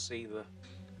able to see the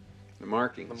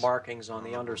markings on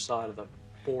the underside of the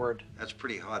board. That's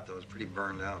pretty hot, though. It's pretty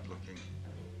burned out looking.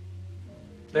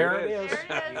 There it is.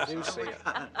 There it is. You do see it.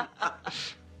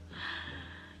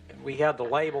 And we had to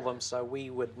label them so we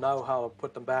would know how to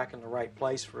put them back in the right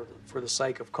place for the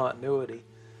sake of continuity.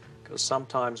 Because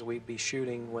sometimes we'd be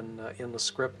shooting when in the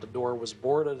script the door was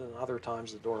boarded, and other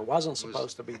times the door wasn't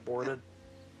supposed to be boarded.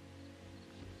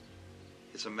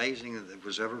 It's amazing that it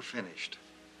was ever finished.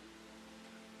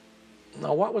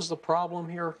 Now, what was the problem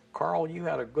here? Carl, you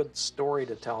had a good story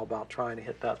to tell about trying to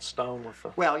hit that stone with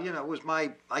the... Well, you know, it was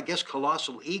my, I guess,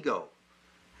 colossal ego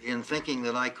in thinking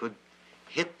that I could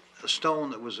hit a stone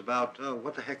that was about,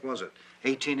 what the heck was it?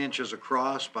 18 inches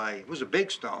across by, it was a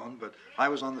big stone, but I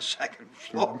was on the second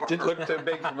floor. Didn't look too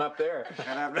big from up there.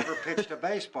 And I've never pitched a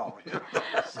baseball. You know,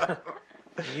 so.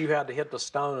 You had to hit the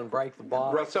stone and break the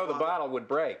bottle. Well, so the bottle would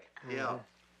break. Yeah.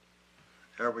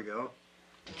 There we go.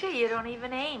 Gee, you don't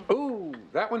even aim. Ooh,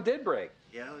 that one did break.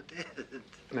 Yeah, it did.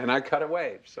 And I cut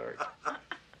away, sorry.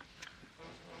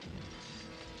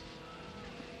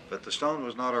 But the stone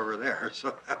was not over there,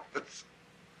 so that was...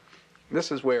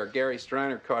 This is where Gary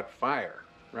Striner caught fire,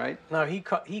 right? No, he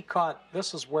caught,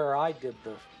 this is where I did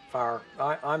the fire.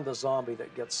 I'm the zombie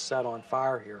that gets set on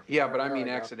fire here. Yeah, but I There mean we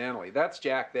go. accidentally. That's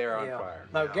Jack there on Yeah. fire.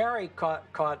 No, Gary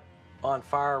caught on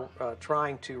fire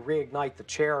trying to reignite the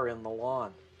chair in the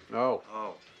lawn. Oh,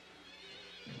 Oh,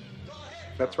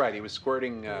 that's right. He was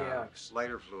squirting Yeah,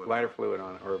 lighter fluid. lighter fluid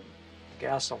on it, or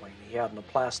gasoline he had in a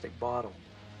plastic bottle.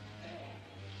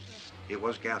 It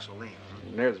was gasoline.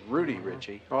 and there's Rudy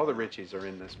Ritchie. All the Ritchies are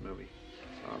in this movie.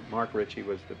 Mark Ritchie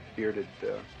was the bearded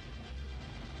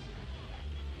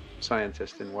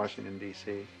scientist in Washington,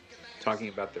 D.C., talking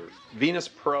about the Venus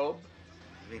probe,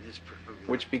 Venus probe.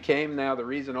 which became now the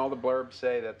reason all the blurbs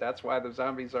say that that's why the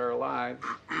zombies are alive.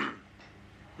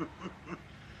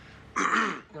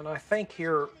 And I think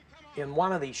here in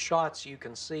one of these shots you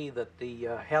can see that the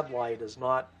headlight is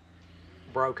not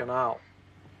broken out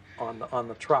on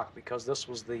the truck, because this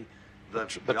was the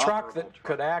truck that operable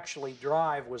could actually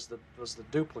drive was the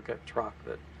duplicate truck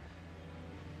that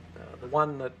the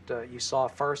one that you saw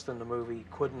first in the movie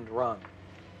couldn't run,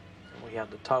 and we had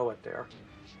to tow it there.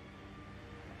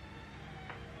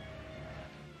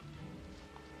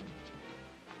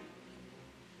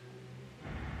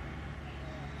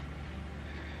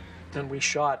 And we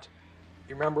shot,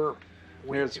 you remember,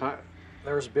 There's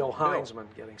there's Bill Heinzman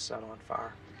getting set on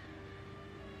fire.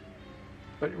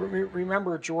 But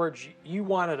remember, George, you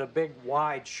wanted a big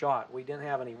wide shot. We didn't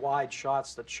have any wide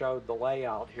shots that showed the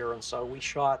layout here, and so we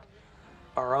shot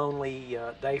our only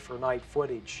day for night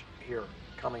footage here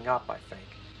coming up, I think.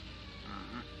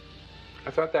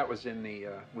 I thought that was in the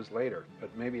was later,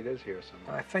 but maybe it is here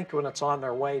somewhere. I think when it's on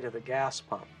their way to the gas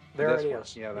pump. There This it one.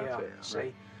 is. Yeah, that's it. See?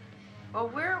 Right.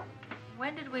 Well,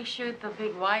 when did we shoot the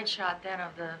big wide shot then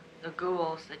of the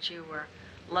ghouls that you were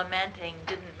lamenting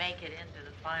didn't make it into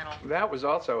the final? That was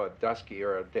also a dusky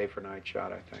or a day for night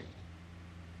shot, I think.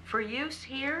 For use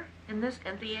here in this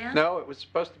at the end? No, it was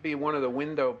supposed to be one of the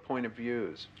window point of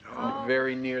views, Oh.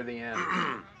 very near the end.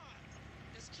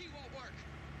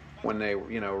 When they,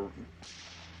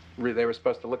 they were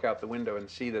supposed to look out the window and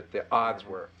see that the odds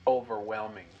were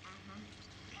overwhelming.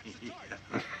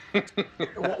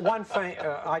 One thing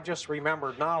I just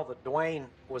remembered now that Dwayne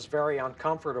was very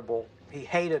uncomfortable. He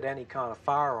hated any kind of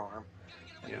firearm.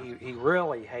 Yeah. He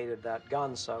really hated that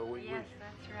gun, so Yes,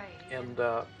 that's right.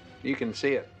 and You can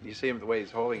see it. You see him the way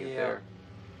he's holding it there.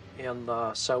 And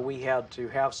so we had to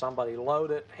have somebody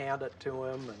load it, hand it to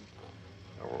him, and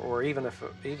or even if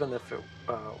it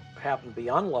happened to be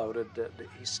unloaded,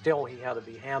 he had to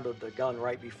be handed the gun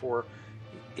right before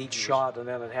each shot, and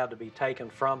then it had to be taken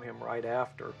from him right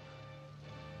after.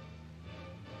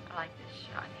 I like this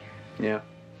shot here.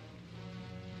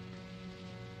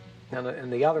 Yeah.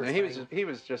 And the other thing, he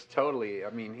was just totally. I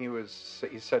mean,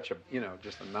 he's such a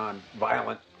just a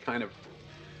non-violent kind of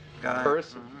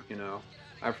person.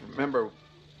 I remember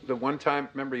the one time.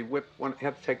 Remember he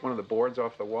had to take one of the boards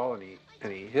off the wall, and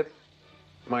he hit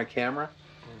my camera.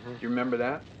 Do you remember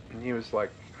that? And he was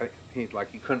like, he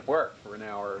couldn't work for an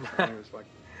hour. Or something. He was like,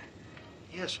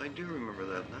 Yes, I do remember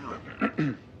that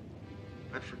now.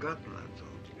 I'd forgotten that,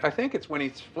 though. I think it's when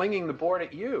he's flinging the board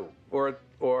at you, or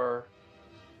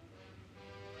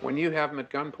when you have him at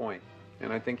gunpoint.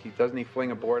 And I think he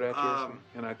fling a board at you, or something?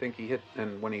 And I think he hit.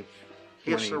 And when he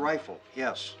hits the rifle,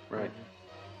 yes. Right.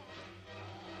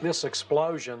 This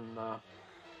explosion,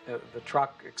 the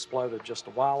truck exploded just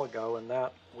a while ago, and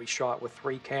that we shot with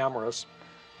 3 cameras.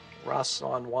 Russ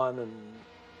on one,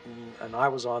 and I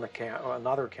was on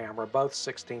another camera, both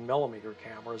 16 millimeter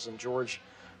cameras, and George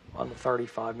on the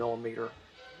 35 millimeter.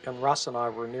 And Russ and I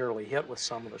were nearly hit with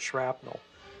some of the shrapnel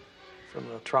from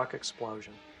the truck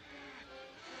explosion.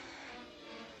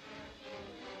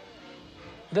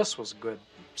 This was good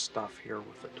stuff here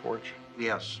with the torch.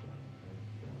 Yes.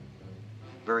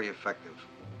 Very effective.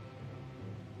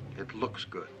 It looks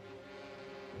good.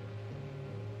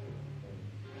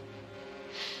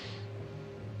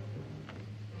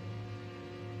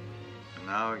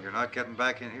 No, you're not getting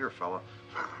back in here, fella.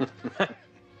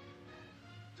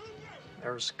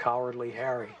 There's Cowardly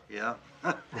Harry. Yeah.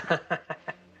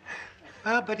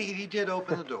 Well, but he did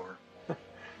open the door.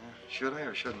 Should I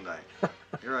or shouldn't I?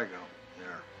 Here I go.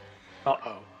 There.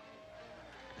 Uh-oh.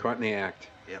 Caught in the act.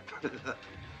 Yep.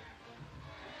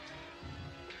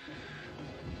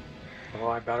 Oh,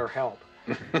 I better help.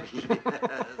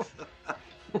 Yes.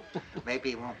 Maybe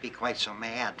he won't be quite so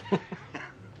mad.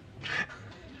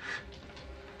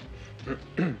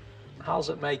 How does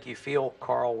it make you feel,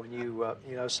 Karl, when you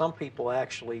some people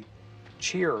actually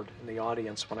cheered in the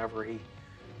audience whenever he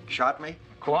Shot me?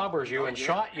 clobbers you and yeah.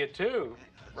 shot you too,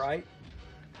 right?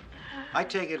 I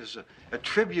take it as a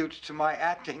tribute to my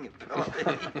acting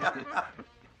ability.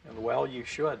 And well, you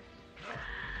should.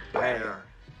 There.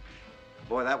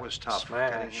 Boy, that was tough.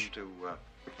 Smash. Getting him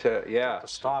To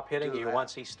stop hitting do you that.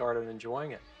 once he started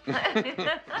enjoying it.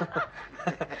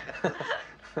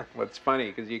 What's funny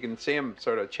because you can see him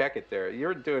sort of check it there.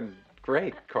 You're doing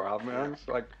great, Karl. Man, it's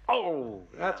like, oh,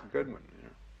 that's a good one.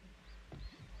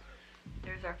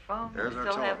 There's our phone. There's we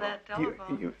our still have telephone. that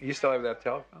telephone. You still have that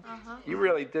telephone? Uh-huh. You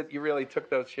really did. You really took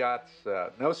those shots.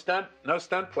 No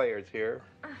stunt players here.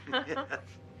 Yes.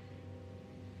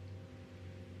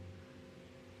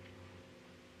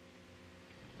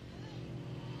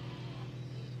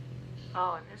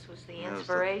 Oh, and this was the Yes,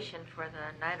 inspiration for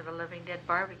the Night of the Living Dead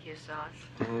barbecue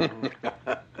sauce.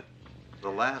 The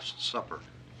Last Supper.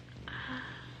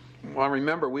 Well,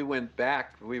 remember we went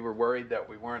back. We were worried that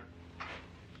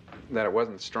that it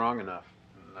wasn't strong enough.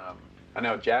 And, I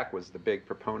know Jack was the big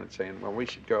proponent, saying, "Well, we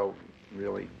should go."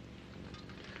 Really,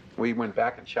 we went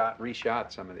back and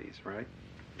reshot some of these, right?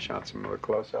 Shot some of the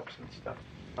close-ups and stuff.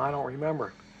 I don't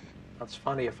remember. That's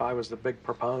funny. If I was the big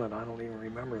proponent, I don't even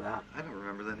remember that. I don't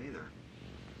remember that either.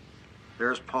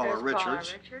 There's Paula There's Richards. Paula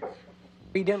Richards.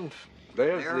 We didn't.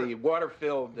 There's There- the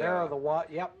water-filled. There are the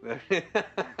what? Yep.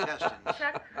 Intestines.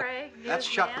 Chuck Craig. That's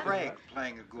Chuck newsman. Craig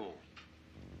playing a ghoul.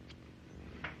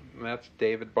 That's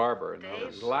David Barber. And Dave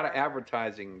there's a lot of Barber.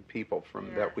 advertising people Yes.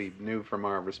 that we knew from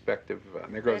our respective.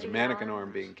 There goes a Betty mannequin Allen.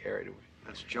 arm being carried away.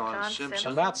 That's John John Simpson.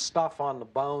 And that stuff on the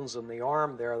bones and the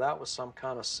arm there, that was some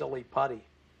kind of silly putty,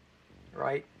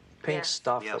 right? Pink Yes.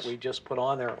 stuff Yes. that we just put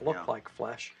on there. It looked Yeah. like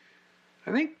flesh.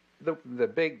 I think the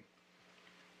big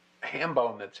ham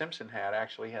bone that Simpson had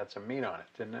actually had some meat on it,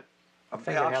 didn't it? I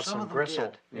think it had some some of them gristle.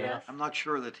 did. Yeah. I'm not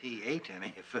sure that he ate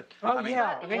any of it. Oh, I mean,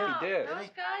 yeah. I think he did. Those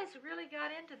guys really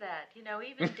got into that. You know,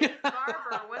 even Dave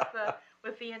Barber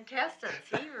with the intestines.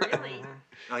 He really.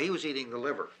 No, he was eating the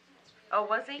liver. Oh,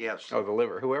 was he? Yes. Oh, the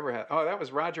liver. Whoever had. Oh, that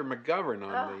was Roger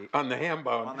McGovern on the ham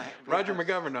bone. On the- Roger yes.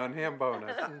 McGovern on ham bone.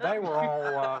 They were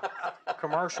all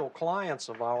commercial clients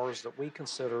of ours that we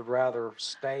considered rather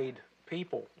staid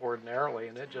people ordinarily,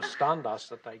 and it just stunned us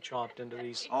that they chomped into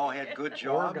these All had good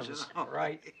jobs. organs.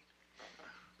 Right.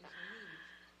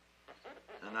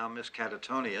 And now Miss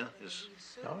Catatonia is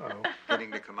Uh-oh.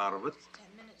 getting to come out of it. 10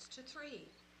 minutes to 3.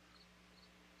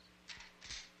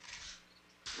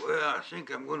 Well, I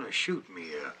think I'm going to shoot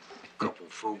me a couple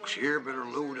folks here. Better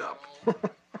load up. I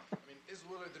mean, is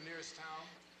Willard the nearest town?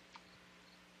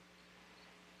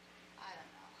 I don't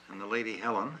know. And the Lady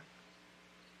Helen.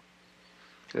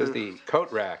 There's the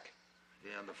coat rack.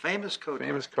 Yeah, the famous coat.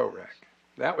 Famous rack. coat rack.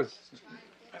 That was.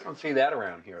 I don't see that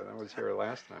around here. That was here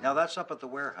last time. Now that's up at the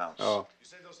warehouse. Oh. You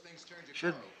say those things turned your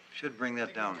Should car over. should bring that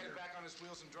Think down we can here. get it back on its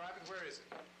wheels and drive it? Where is it?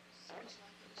 Seems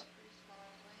like it was pretty far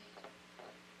away.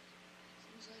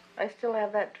 Seems like I still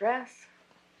have that dress.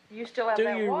 You still have Do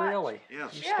that you watch. really?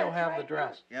 Yes. You Yeah, still it's have the right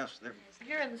dress? Yes. They're,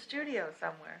 Here in the studio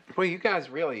somewhere. Well, you guys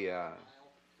really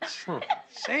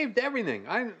saved everything.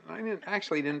 I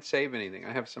didn't save anything.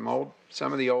 I have some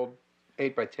of the old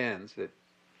 8x10s that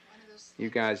you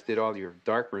guys did all your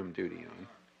darkroom duty on.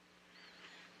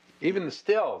 Even the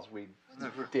stills we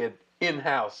did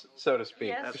in-house, so to speak.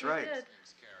 Yes, That's you right. did.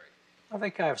 I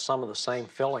think I have some of the same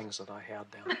fillings that I had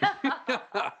down. Can't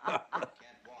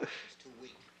walk. It's too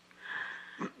weak.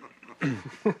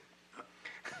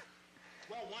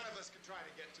 Well, one of us could try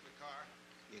to get to the car.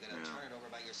 You're gonna turn it over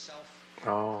by yourself?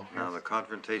 Oh, now the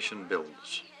confrontation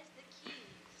builds.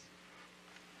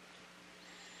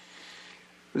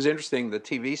 It was interesting, the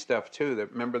TV stuff too.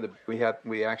 That remember that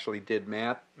we actually did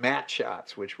matte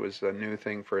shots, which was a new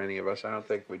thing for any of us. I don't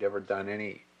think we'd ever done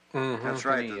any. That's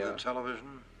right. Any, The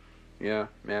television. Yeah,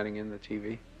 matting in the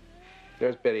TV.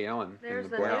 There's Betty Ellen There's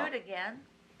in the the black. nude again.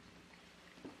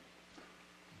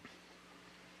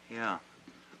 Yeah.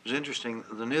 It was interesting.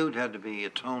 The nude had to be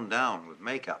toned down with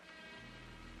makeup.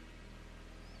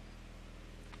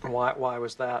 why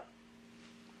was that?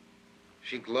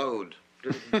 She glowed.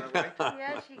 Is that right?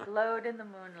 Yeah, she glowed in the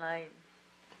moonlight.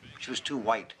 She was too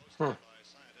white.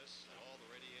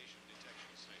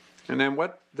 And then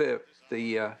what there's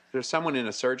someone in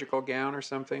a surgical gown or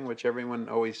something, which everyone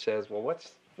always says, well,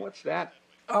 what's that?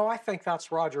 Oh, I think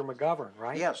that's Roger McGovern,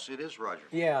 right? Yes, it is Roger.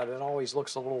 Yeah, it always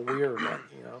looks a little weird,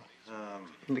 you know.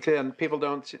 And people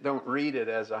don't read it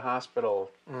as a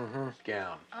hospital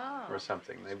gown Oh. or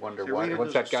something. They wonder They read it what's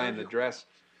as that a guy in the surgical- dress.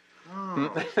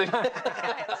 Guy's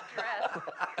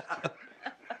dress.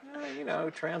 You know,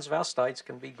 transvestites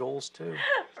can be ghouls too.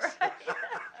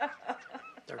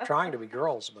 They're trying to be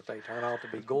girls, but they turn out to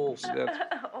be ghouls. That's,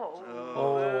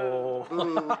 Oh.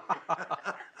 Oh.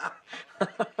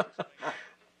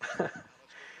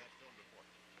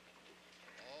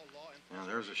 Now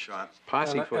there's a shot.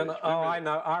 posse footage. I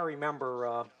know. I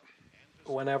remember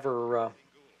whenever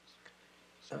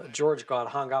George got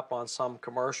hung up on some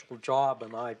commercial job,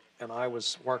 and I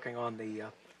was working on the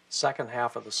second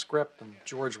half of the script, and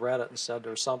George read it and said,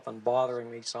 "There's something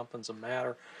bothering me. Something's the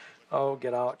matter." "Oh,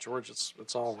 get out, George.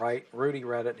 It's all right." Rudy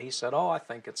read it. He said, "Oh, I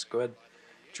think it's good."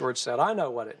 George said, "I know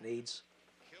what it needs.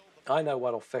 I know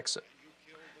what'll fix it."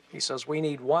 He says, "We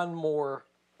need one more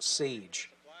siege,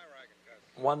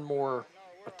 one more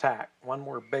attack, one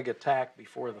more big attack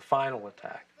before the final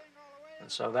attack." And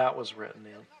so that was written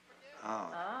in. Oh,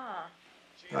 Ah.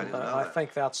 I didn't know I that.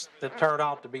 think it turned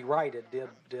out to be right. It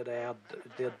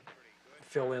did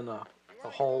fill in a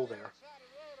hole there.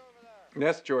 And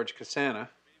that's George Costanza,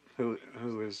 who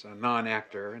is a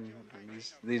non-actor, and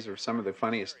these are some of the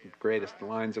funniest, greatest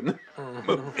lines in the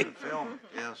movie. Film,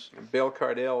 yes. And Bill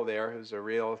Cardell there, who's a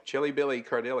real Chilly Billy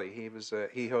Cardilli.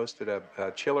 He hosted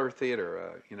a Chiller Theater,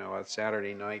 a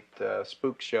Saturday night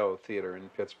spook show theater in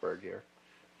Pittsburgh here,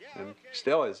 and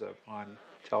still is on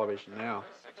television now.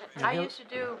 I used to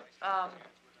do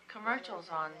commercials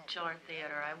on Chiller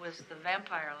Theater. I was the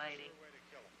vampire lady.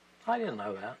 I didn't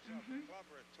know that.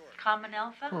 Common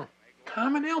Alpha.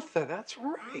 Common Alpha, that's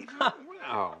right.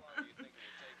 Wow.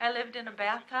 I lived in a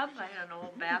bathtub. I had an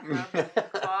old bathtub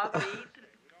with cloth feet.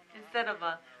 instead of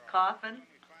a coffin.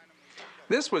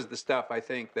 This was the stuff I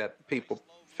think that people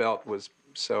felt was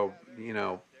so,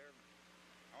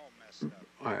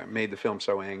 made the film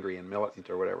so angry and militant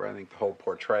or whatever. I think the whole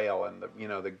portrayal and the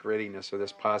grittiness of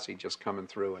this posse just coming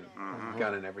through and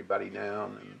gunning everybody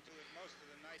down. And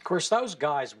of course, those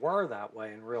guys were that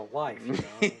way in real life.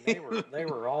 I mean, they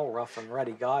were all rough and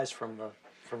ready guys from the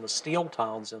steel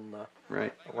towns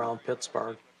around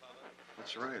Pittsburgh.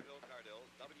 That's right.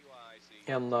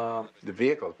 And the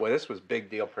vehicles, boy, this was big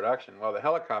deal production. Well, the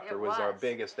helicopter was our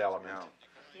biggest element,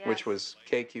 which was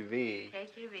KQV.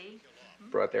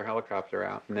 Brought their helicopter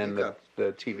out, and then the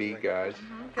TV guys.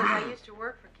 Because I used to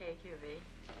work for KQV.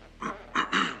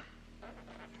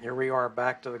 Here we are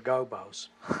back to the Gobos.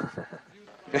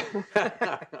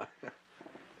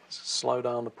 Slow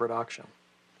down the production.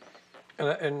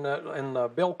 And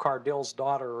Bill Cardill's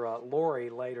daughter Lori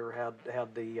later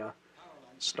had the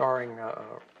starring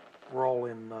role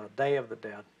in Day of the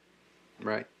Dead.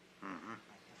 Right.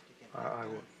 I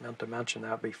meant to mention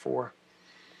that before.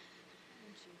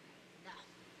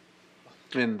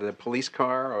 In the police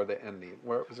car,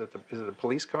 where was it? Is it a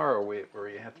police car, or where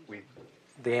you had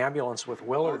the ambulance with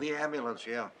Willard? Oh, the ambulance,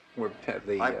 yeah.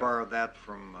 I borrowed that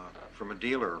from a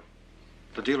dealer,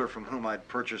 the dealer from whom I'd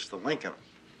purchased the Lincoln,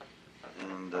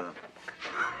 and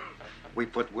we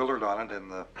put Willard on it in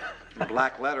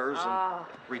black letters and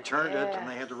returned it, and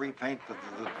they had to repaint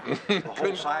the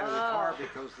whole side of the car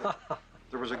because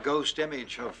there was a ghost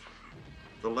image of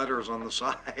the letters on the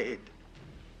side.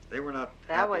 They were not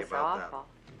happy about awful.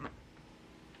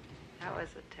 That was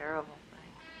a terrible thing.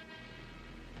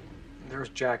 There's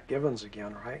Jack Givens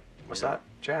again, right? Was that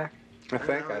Jack? I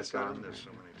think I saw him this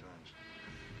so many times.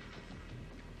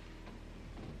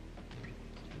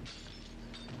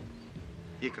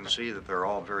 You can see that they're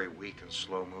all very weak and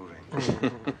slow moving.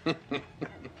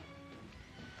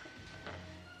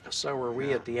 So were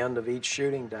we at the end of each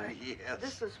shooting day. Yes.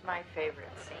 This was my favorite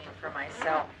scene for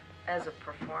myself as a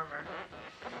performer.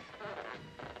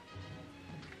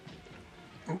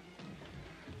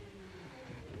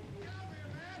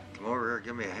 Come over here,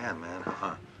 give me a hand, man.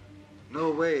 No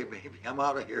way, baby. I'm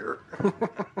out of here.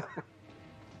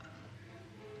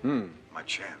 My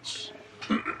chance.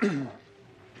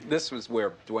 This was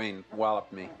where Dwayne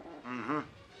walloped me.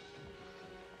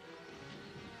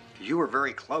 You were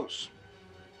very close.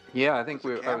 Yeah, I think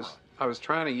I was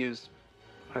trying to use,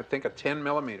 I think, a 10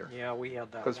 millimeter. Yeah, we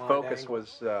had that. Because focus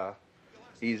was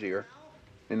easier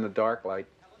in the dark light.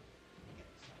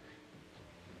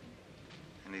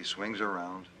 And he swings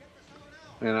around.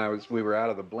 And we were out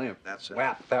of the blimp. That's it.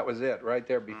 Whap, that was it, right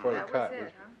there before the cut.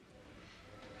 Was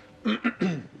it,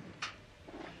 huh?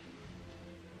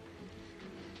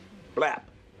 Blap.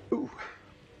 Ooh.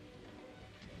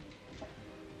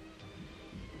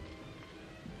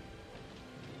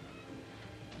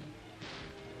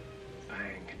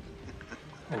 Bang.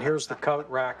 And here's the coat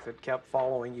rack that kept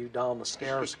following you down the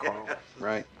stairs, Carl.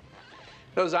 Right.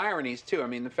 Those ironies, too. I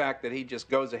mean, the fact that he just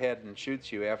goes ahead and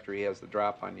shoots you after he has the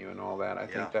drop on you and all that. I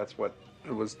think that's what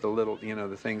it was, the little,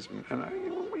 the things. And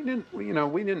we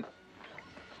didn't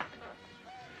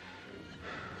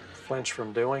flinch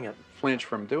from doing it.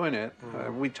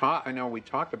 I know we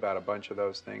talked about a bunch of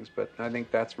those things, but I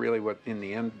think that's really what, in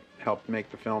the end, helped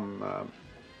make the film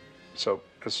so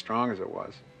as strong as it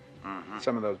was.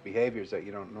 Some of those behaviors that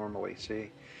you don't normally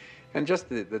see. And just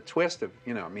the twist of,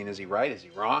 is he right? Is he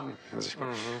wrong?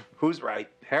 Who's right?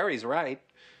 Harry's right.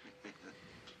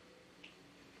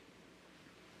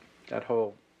 That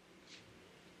whole...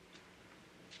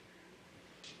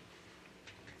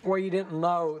 Well, you didn't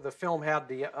know the film had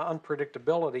the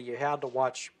unpredictability. You had to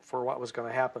watch for what was going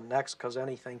to happen next because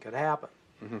anything could happen.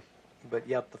 But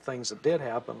yet the things that did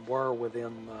happen were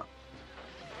within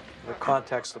the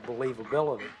context of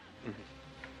believability.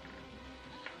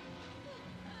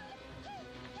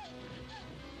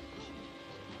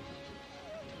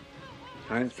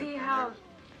 See how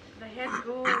the head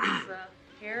ghoul's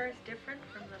hair is different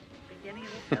from the beginning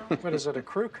of the film? What is it, a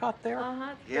crew cut there?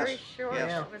 It's very short.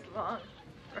 Yes. It was long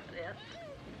front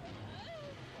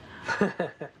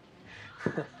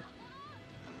end.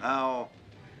 Now,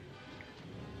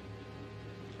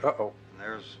 Uh-oh.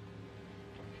 there's...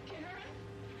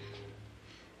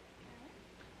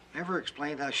 Never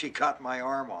explained how she cut my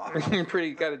arm off. Did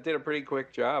a pretty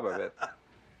quick job of it.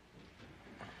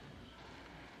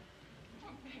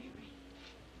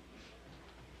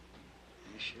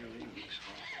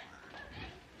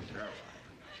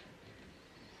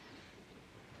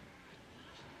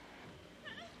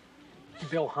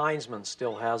 Bill Heinzman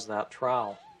still has that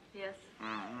trowel. Yes.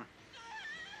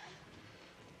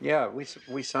 Yeah, we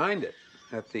signed it.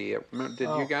 at the. Did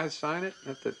you guys sign it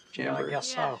at the Yeah, I Jamboree? guess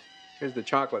so. Here's the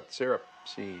chocolate syrup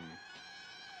scene.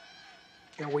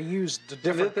 Yeah, we used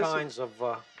different this is- kinds of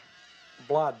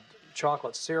blood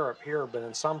chocolate syrup here, but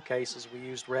in some cases we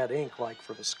used red ink, like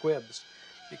for the squibs,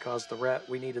 because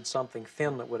we needed something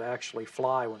thin that would actually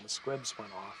fly when the squibs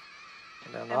went off.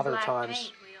 And then other black times,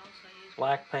 paint, we also used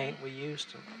black paint we used.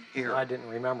 Here. I didn't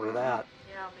remember that.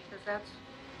 Yeah, because that's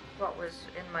what was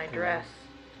in my dress.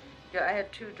 Yeah, I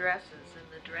had 2 dresses, and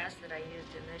the dress that I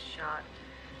used in this shot,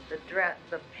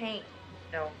 the paint,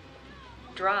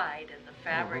 dried, and the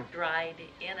fabric dried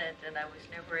in it, and I was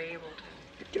never able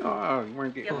to Oh, you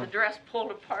weren't get getting. the dress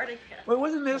pulled apart again. Well,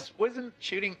 wasn't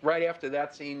shooting right after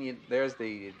that scene? There's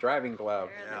the driving glove.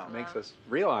 There's the It makes glove. us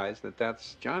realize that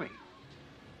that's Johnny.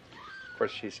 Of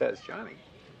course, she says Johnny.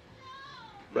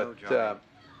 No, But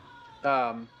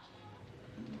Johnny.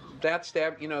 that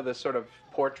stab, the sort of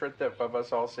portrait of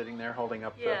us all sitting there holding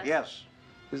up Yes. Yes,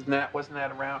 wasn't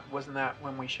that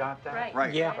when we shot that? Right.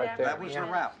 right. Yeah. Right there. That was the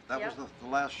wrap. That Yep. was the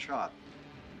last shot.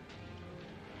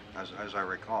 As I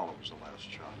recall, it was the last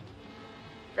shot.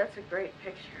 That's a great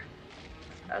picture.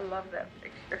 I love that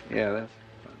picture. Yeah, that's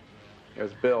fun.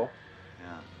 There's Bill.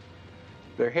 Yeah.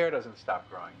 Their hair doesn't stop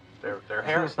growing. Their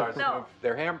hair starts to No. move.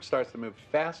 Their hair starts to move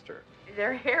faster.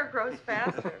 Their hair grows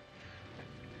faster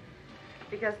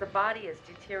because the body is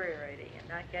deteriorating and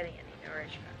not getting any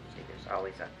nourishment. See, there's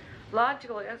always a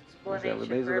logical explanation These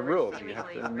for are the every rules. You have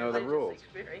seemingly to know the religious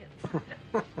rules.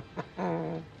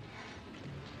 experience.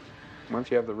 Once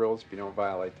you have the rules, if you don't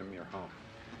violate them, you're home.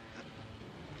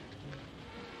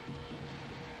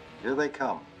 Here they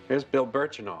come. Here's Bill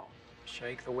Birchinall.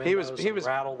 Shake the windows and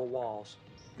rattle the walls.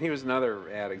 He was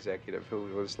another ad executive who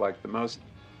was like the most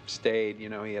staid. He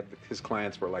had his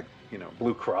clients were like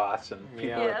Blue Cross and people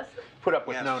Yeah. Yes. that put up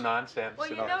with Yes. no nonsense. Well,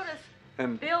 you and all. notice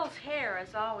And Bill's hair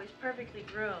is always perfectly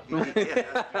groomed.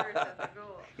 Yeah. Spirits of the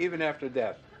ghoul. even after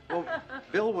death. Well,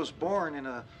 Bill was born in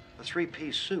a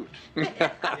 3-piece suit.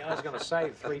 Yeah, I was going to say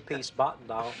 3-piece button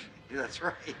down. Yeah, that's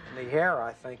right. And the hair,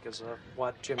 I think, is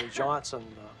what Jimmy Johnson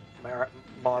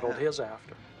modeled his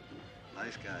after.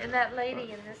 Nice guy. And that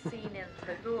lady in this scene in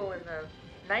the ghoul in the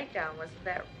nightgown, wasn't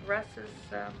that Russ's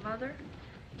mother?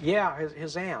 Yeah,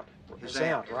 his aunt. His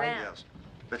aunt, aunt, right? aunt. Yes.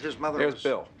 But his mother There's was...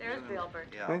 Bill. There's Bilbert.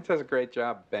 I Yeah. think he does a great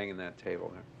job banging that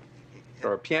table there.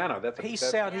 Or a piano. He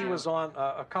said he was on,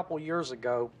 a couple years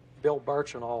ago, Bill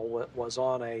Birchinall was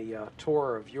on a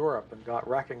tour of Europe and got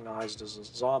recognized as a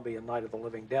zombie in Night of the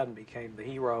Living Dead and became the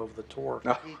hero of the tour.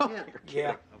 He did.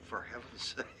 Yeah. Oh, for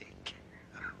heaven's sake.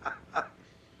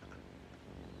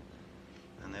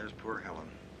 And there's poor Helen.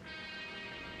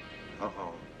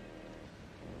 Uh-oh.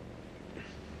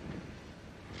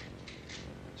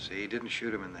 See, he didn't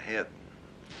shoot him in the head.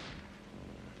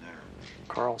 There.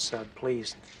 Carl said,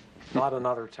 please, not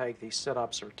another take. These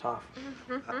sit-ups are tough.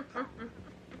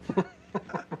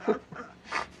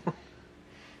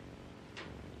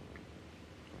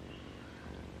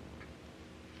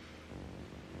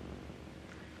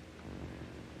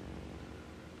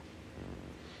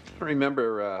 I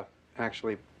remember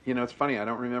actually. It's funny. I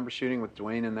don't remember shooting with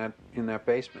Dwayne in that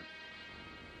basement.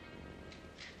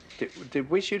 Did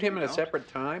we shoot him at a separate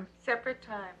time? Separate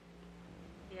time.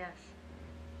 Yes.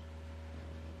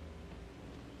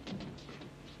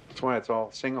 That's why it's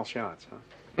all single shots,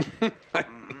 huh?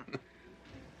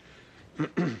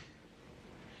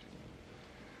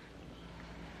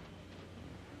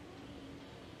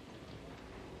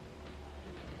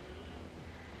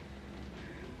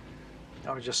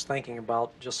 I was just thinking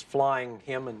about just flying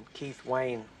him and Keith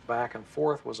Wayne back and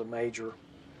forth was a major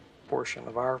portion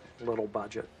of our little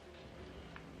budget.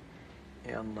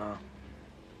 And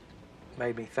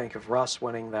made me think of Russ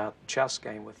winning that chess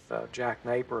game with Jack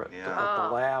Napier at Yeah.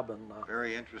 the lab. And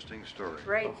Very interesting story.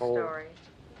 Great The whole- story.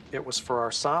 it was for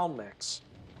our sound mix.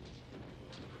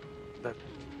 That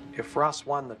if Russ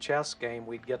won the chess game,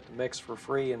 we'd get the mix for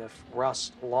free, and if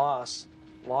Russ lost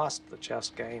the chess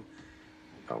game,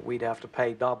 we'd have to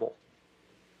pay double.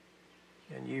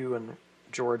 And you and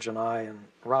George and I and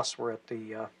Russ were at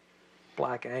the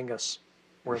Black Angus,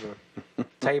 where the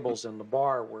tables in the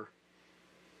bar were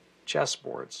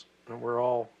chessboards, and we're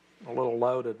all a little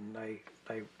loaded, and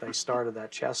they started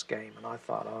that chess game, and I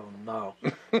thought, oh no,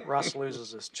 Russ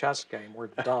loses his chess game, we're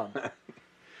done.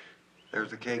 There's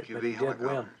the But he KQB did helicopter.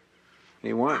 win.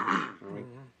 He won.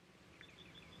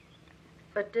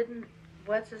 But didn't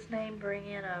what's his name bring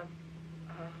in a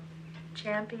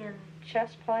champion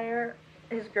chess player?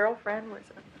 His girlfriend was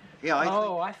a Yeah,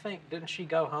 I think, didn't she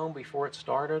go home before it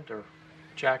started, or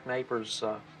Jack Napier's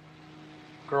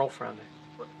girlfriend,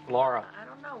 Laura? I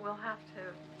don't know. We'll have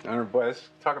to. Boy, let's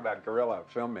talk about guerrilla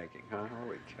filmmaking, huh?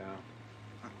 Holy cow.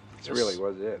 This really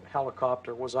was it.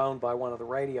 Helicopter was owned by one of the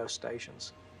radio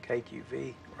stations,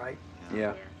 KQV, right?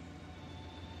 Yeah.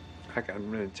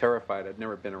 I'm really terrified. I'd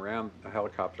never been around a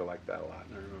helicopter like that a lot.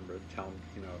 And I remember telling,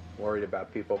 worried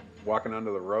about people walking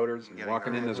under the rotors and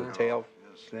walking in as a tail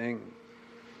thing.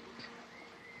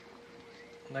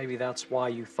 Maybe that's why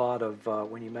you thought of,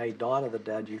 when you made Dawn of the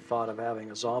Dead, you thought of having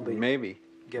a zombie Maybe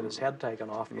get his head taken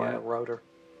off by a rotor.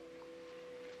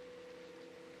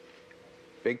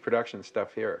 Big production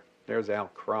stuff here. There's Al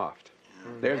Croft.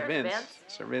 There's Vince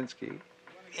Cervinsky.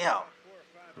 Yeah.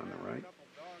 On the right.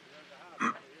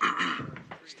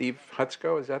 Steve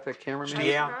Hutsko, is that the cameraman?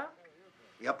 Yeah.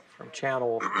 Yep. From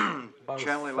Channel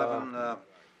Channel 11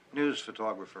 news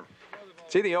photographer.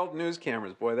 See the old news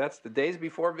cameras, boy. That's the days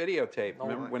before videotape.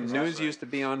 Remember when news used to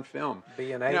be on film?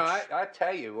 B&H. I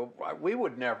tell you, we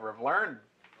would never have learned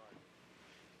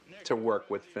to work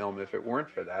with film if it weren't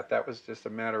for that. That was just a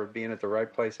matter of being at the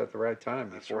right place at the right time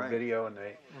before video, and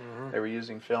they were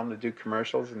using film to do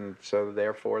commercials, and so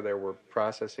therefore there were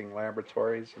processing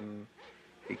laboratories and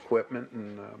equipment,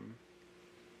 and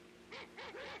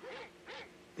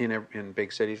in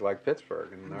big cities like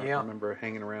Pittsburgh. And I remember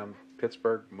hanging around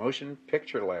Pittsburgh Motion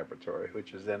Picture Laboratory,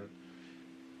 which is then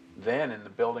in the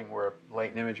building where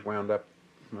Late Image wound up.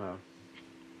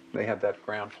 They had that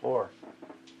ground floor.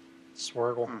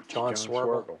 Swirgle, John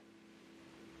Swirgle.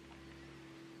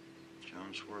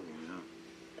 John Swirgle, yeah.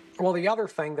 Well, the other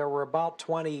thing, there were about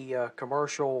 20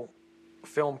 commercial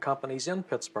film companies in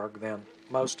Pittsburgh then.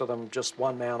 Most of them just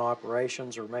one-man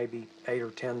operations, or maybe 8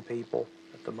 or 10 people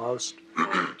at the most.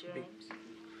 Dave James.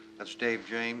 That's Dave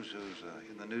James, who's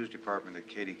in the news department at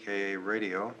KDKA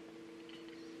Radio.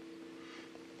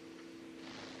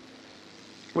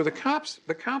 Were the cops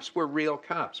were real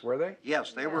cops, were they?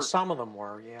 Yes, they were. Some of them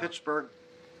were, yeah. Pittsburgh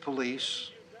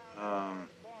police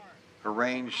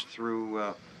arranged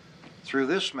through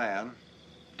this man,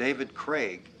 David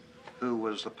Craig, who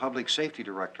was the public safety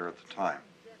director at the time,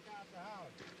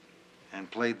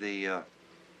 and played the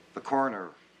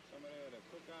coroner's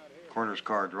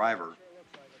car driver.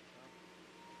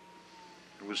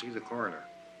 Or was he the coroner?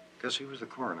 Guess he was the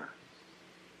coroner.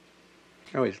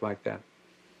 I always liked that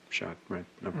shot right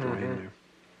up the lane there.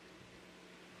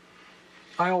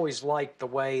 I always liked the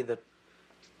way that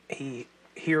he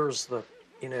hears the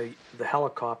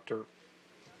helicopter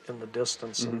in the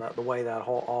distance, and the way that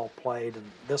all played, and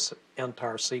this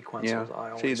entire sequence. Yeah.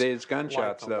 I always See, there's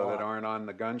gunshots though lot. that aren't on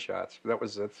the gunshots.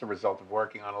 That's the result of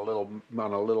working on a little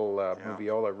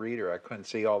Moviola reader. I couldn't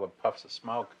see all the puffs of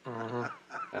smoke, and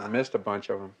I missed a bunch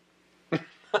of them.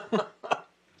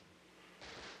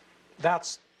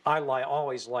 I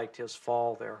always liked his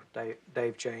fall there.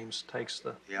 Dave James takes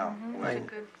the Yeah. It was a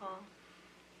good fall.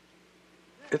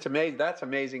 It's amazing. That's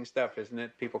amazing stuff, isn't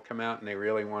it? People come out and they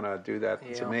really want to do that.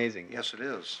 It's amazing. Yes, it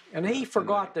is. And he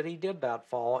forgot that he did that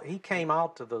fall. He came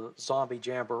out to the Zombie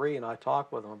Jamboree, and I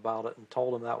talked with him about it and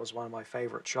told him that was one of my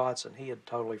favorite shots, and he had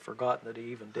totally forgotten that he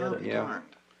even did it. Yeah. Darned.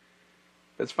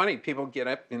 It's funny. People get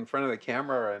up in front of the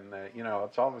camera, and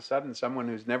it's all of a sudden someone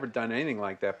who's never done anything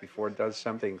like that before does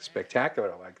something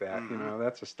spectacular like that.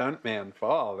 That's a stuntman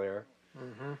fall there.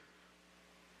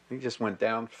 He just went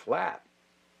down flat.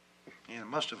 Yeah, it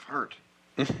must have hurt.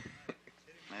 Yeah,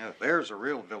 there's a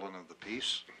real villain of the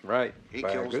piece. Right. He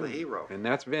kills the hero. And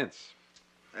that's Vince.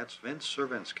 That's Vince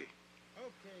Cervinsky.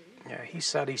 Yeah, he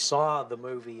said he saw the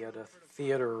movie at a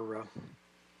theater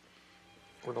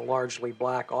with a largely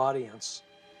black audience,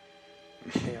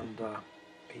 and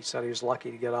he said he was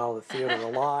lucky to get out of the theater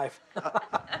alive.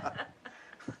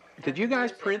 Did you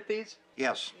guys print these?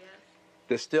 Yes.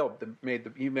 You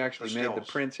actually made the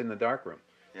prints in the darkroom.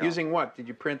 Yeah. Using what? Did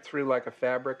you print through like a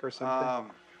fabric or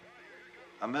something?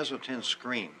 A mezzotint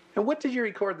screen. And what did you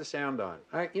record the sound on?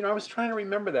 I was trying to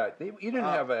remember that. You didn't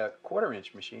have a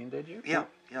quarter-inch machine, did you? Yeah.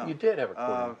 You did have a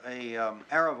quarter. A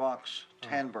Aravox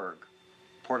Tandberg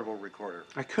portable recorder.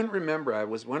 I couldn't remember. I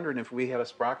was wondering if we had a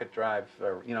sprocket drive.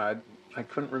 Or, I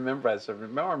couldn't remember. I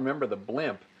remember the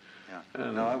blimp.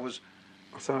 Yeah. No, I was.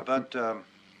 But.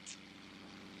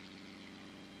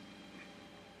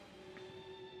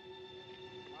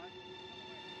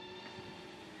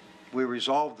 We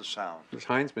resolved the sound. This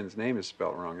Heinzman's name is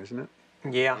spelled wrong, isn't it?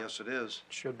 Yeah. Yes, it is.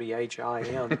 It should be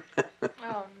H-I-N.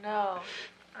 Oh, no.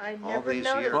 I All never these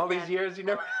noticed years. All these years, you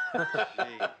never.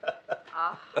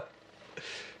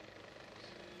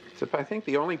 So I think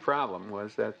the only problem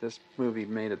was that this movie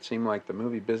made it seem like the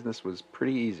movie business was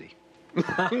pretty easy.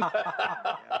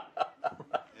 Yeah.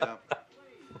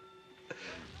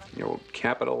 The old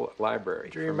Capitol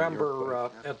Library. Do you remember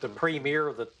at the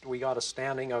premiere that we got a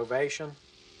standing ovation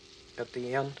at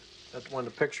the end? When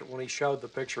he showed the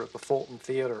picture at the Fulton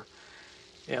Theater,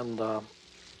 and the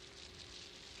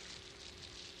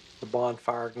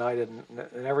bonfire ignited,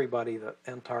 and everybody, the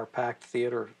entire packed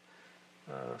theater,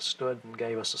 stood and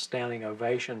gave us a standing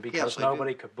ovation because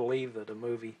nobody could believe that a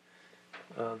movie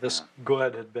this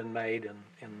good had been made in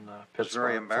Pittsburgh. It's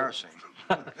very embarrassing.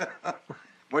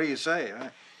 What do you say?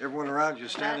 Everyone around you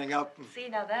standing up. See,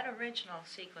 now that original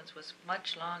sequence was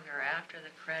much longer after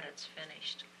the credits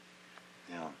finished.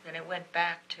 Yeah. Then it went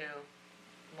back to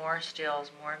more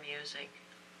stills, more music.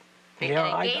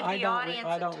 Yeah, and it gave the audience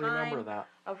I don't a time remember that.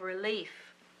 of relief.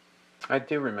 I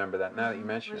do remember that now that you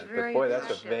mention it. But boy,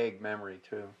 that's a vague memory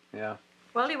too. Yeah.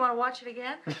 Well, do you want to watch it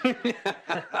again?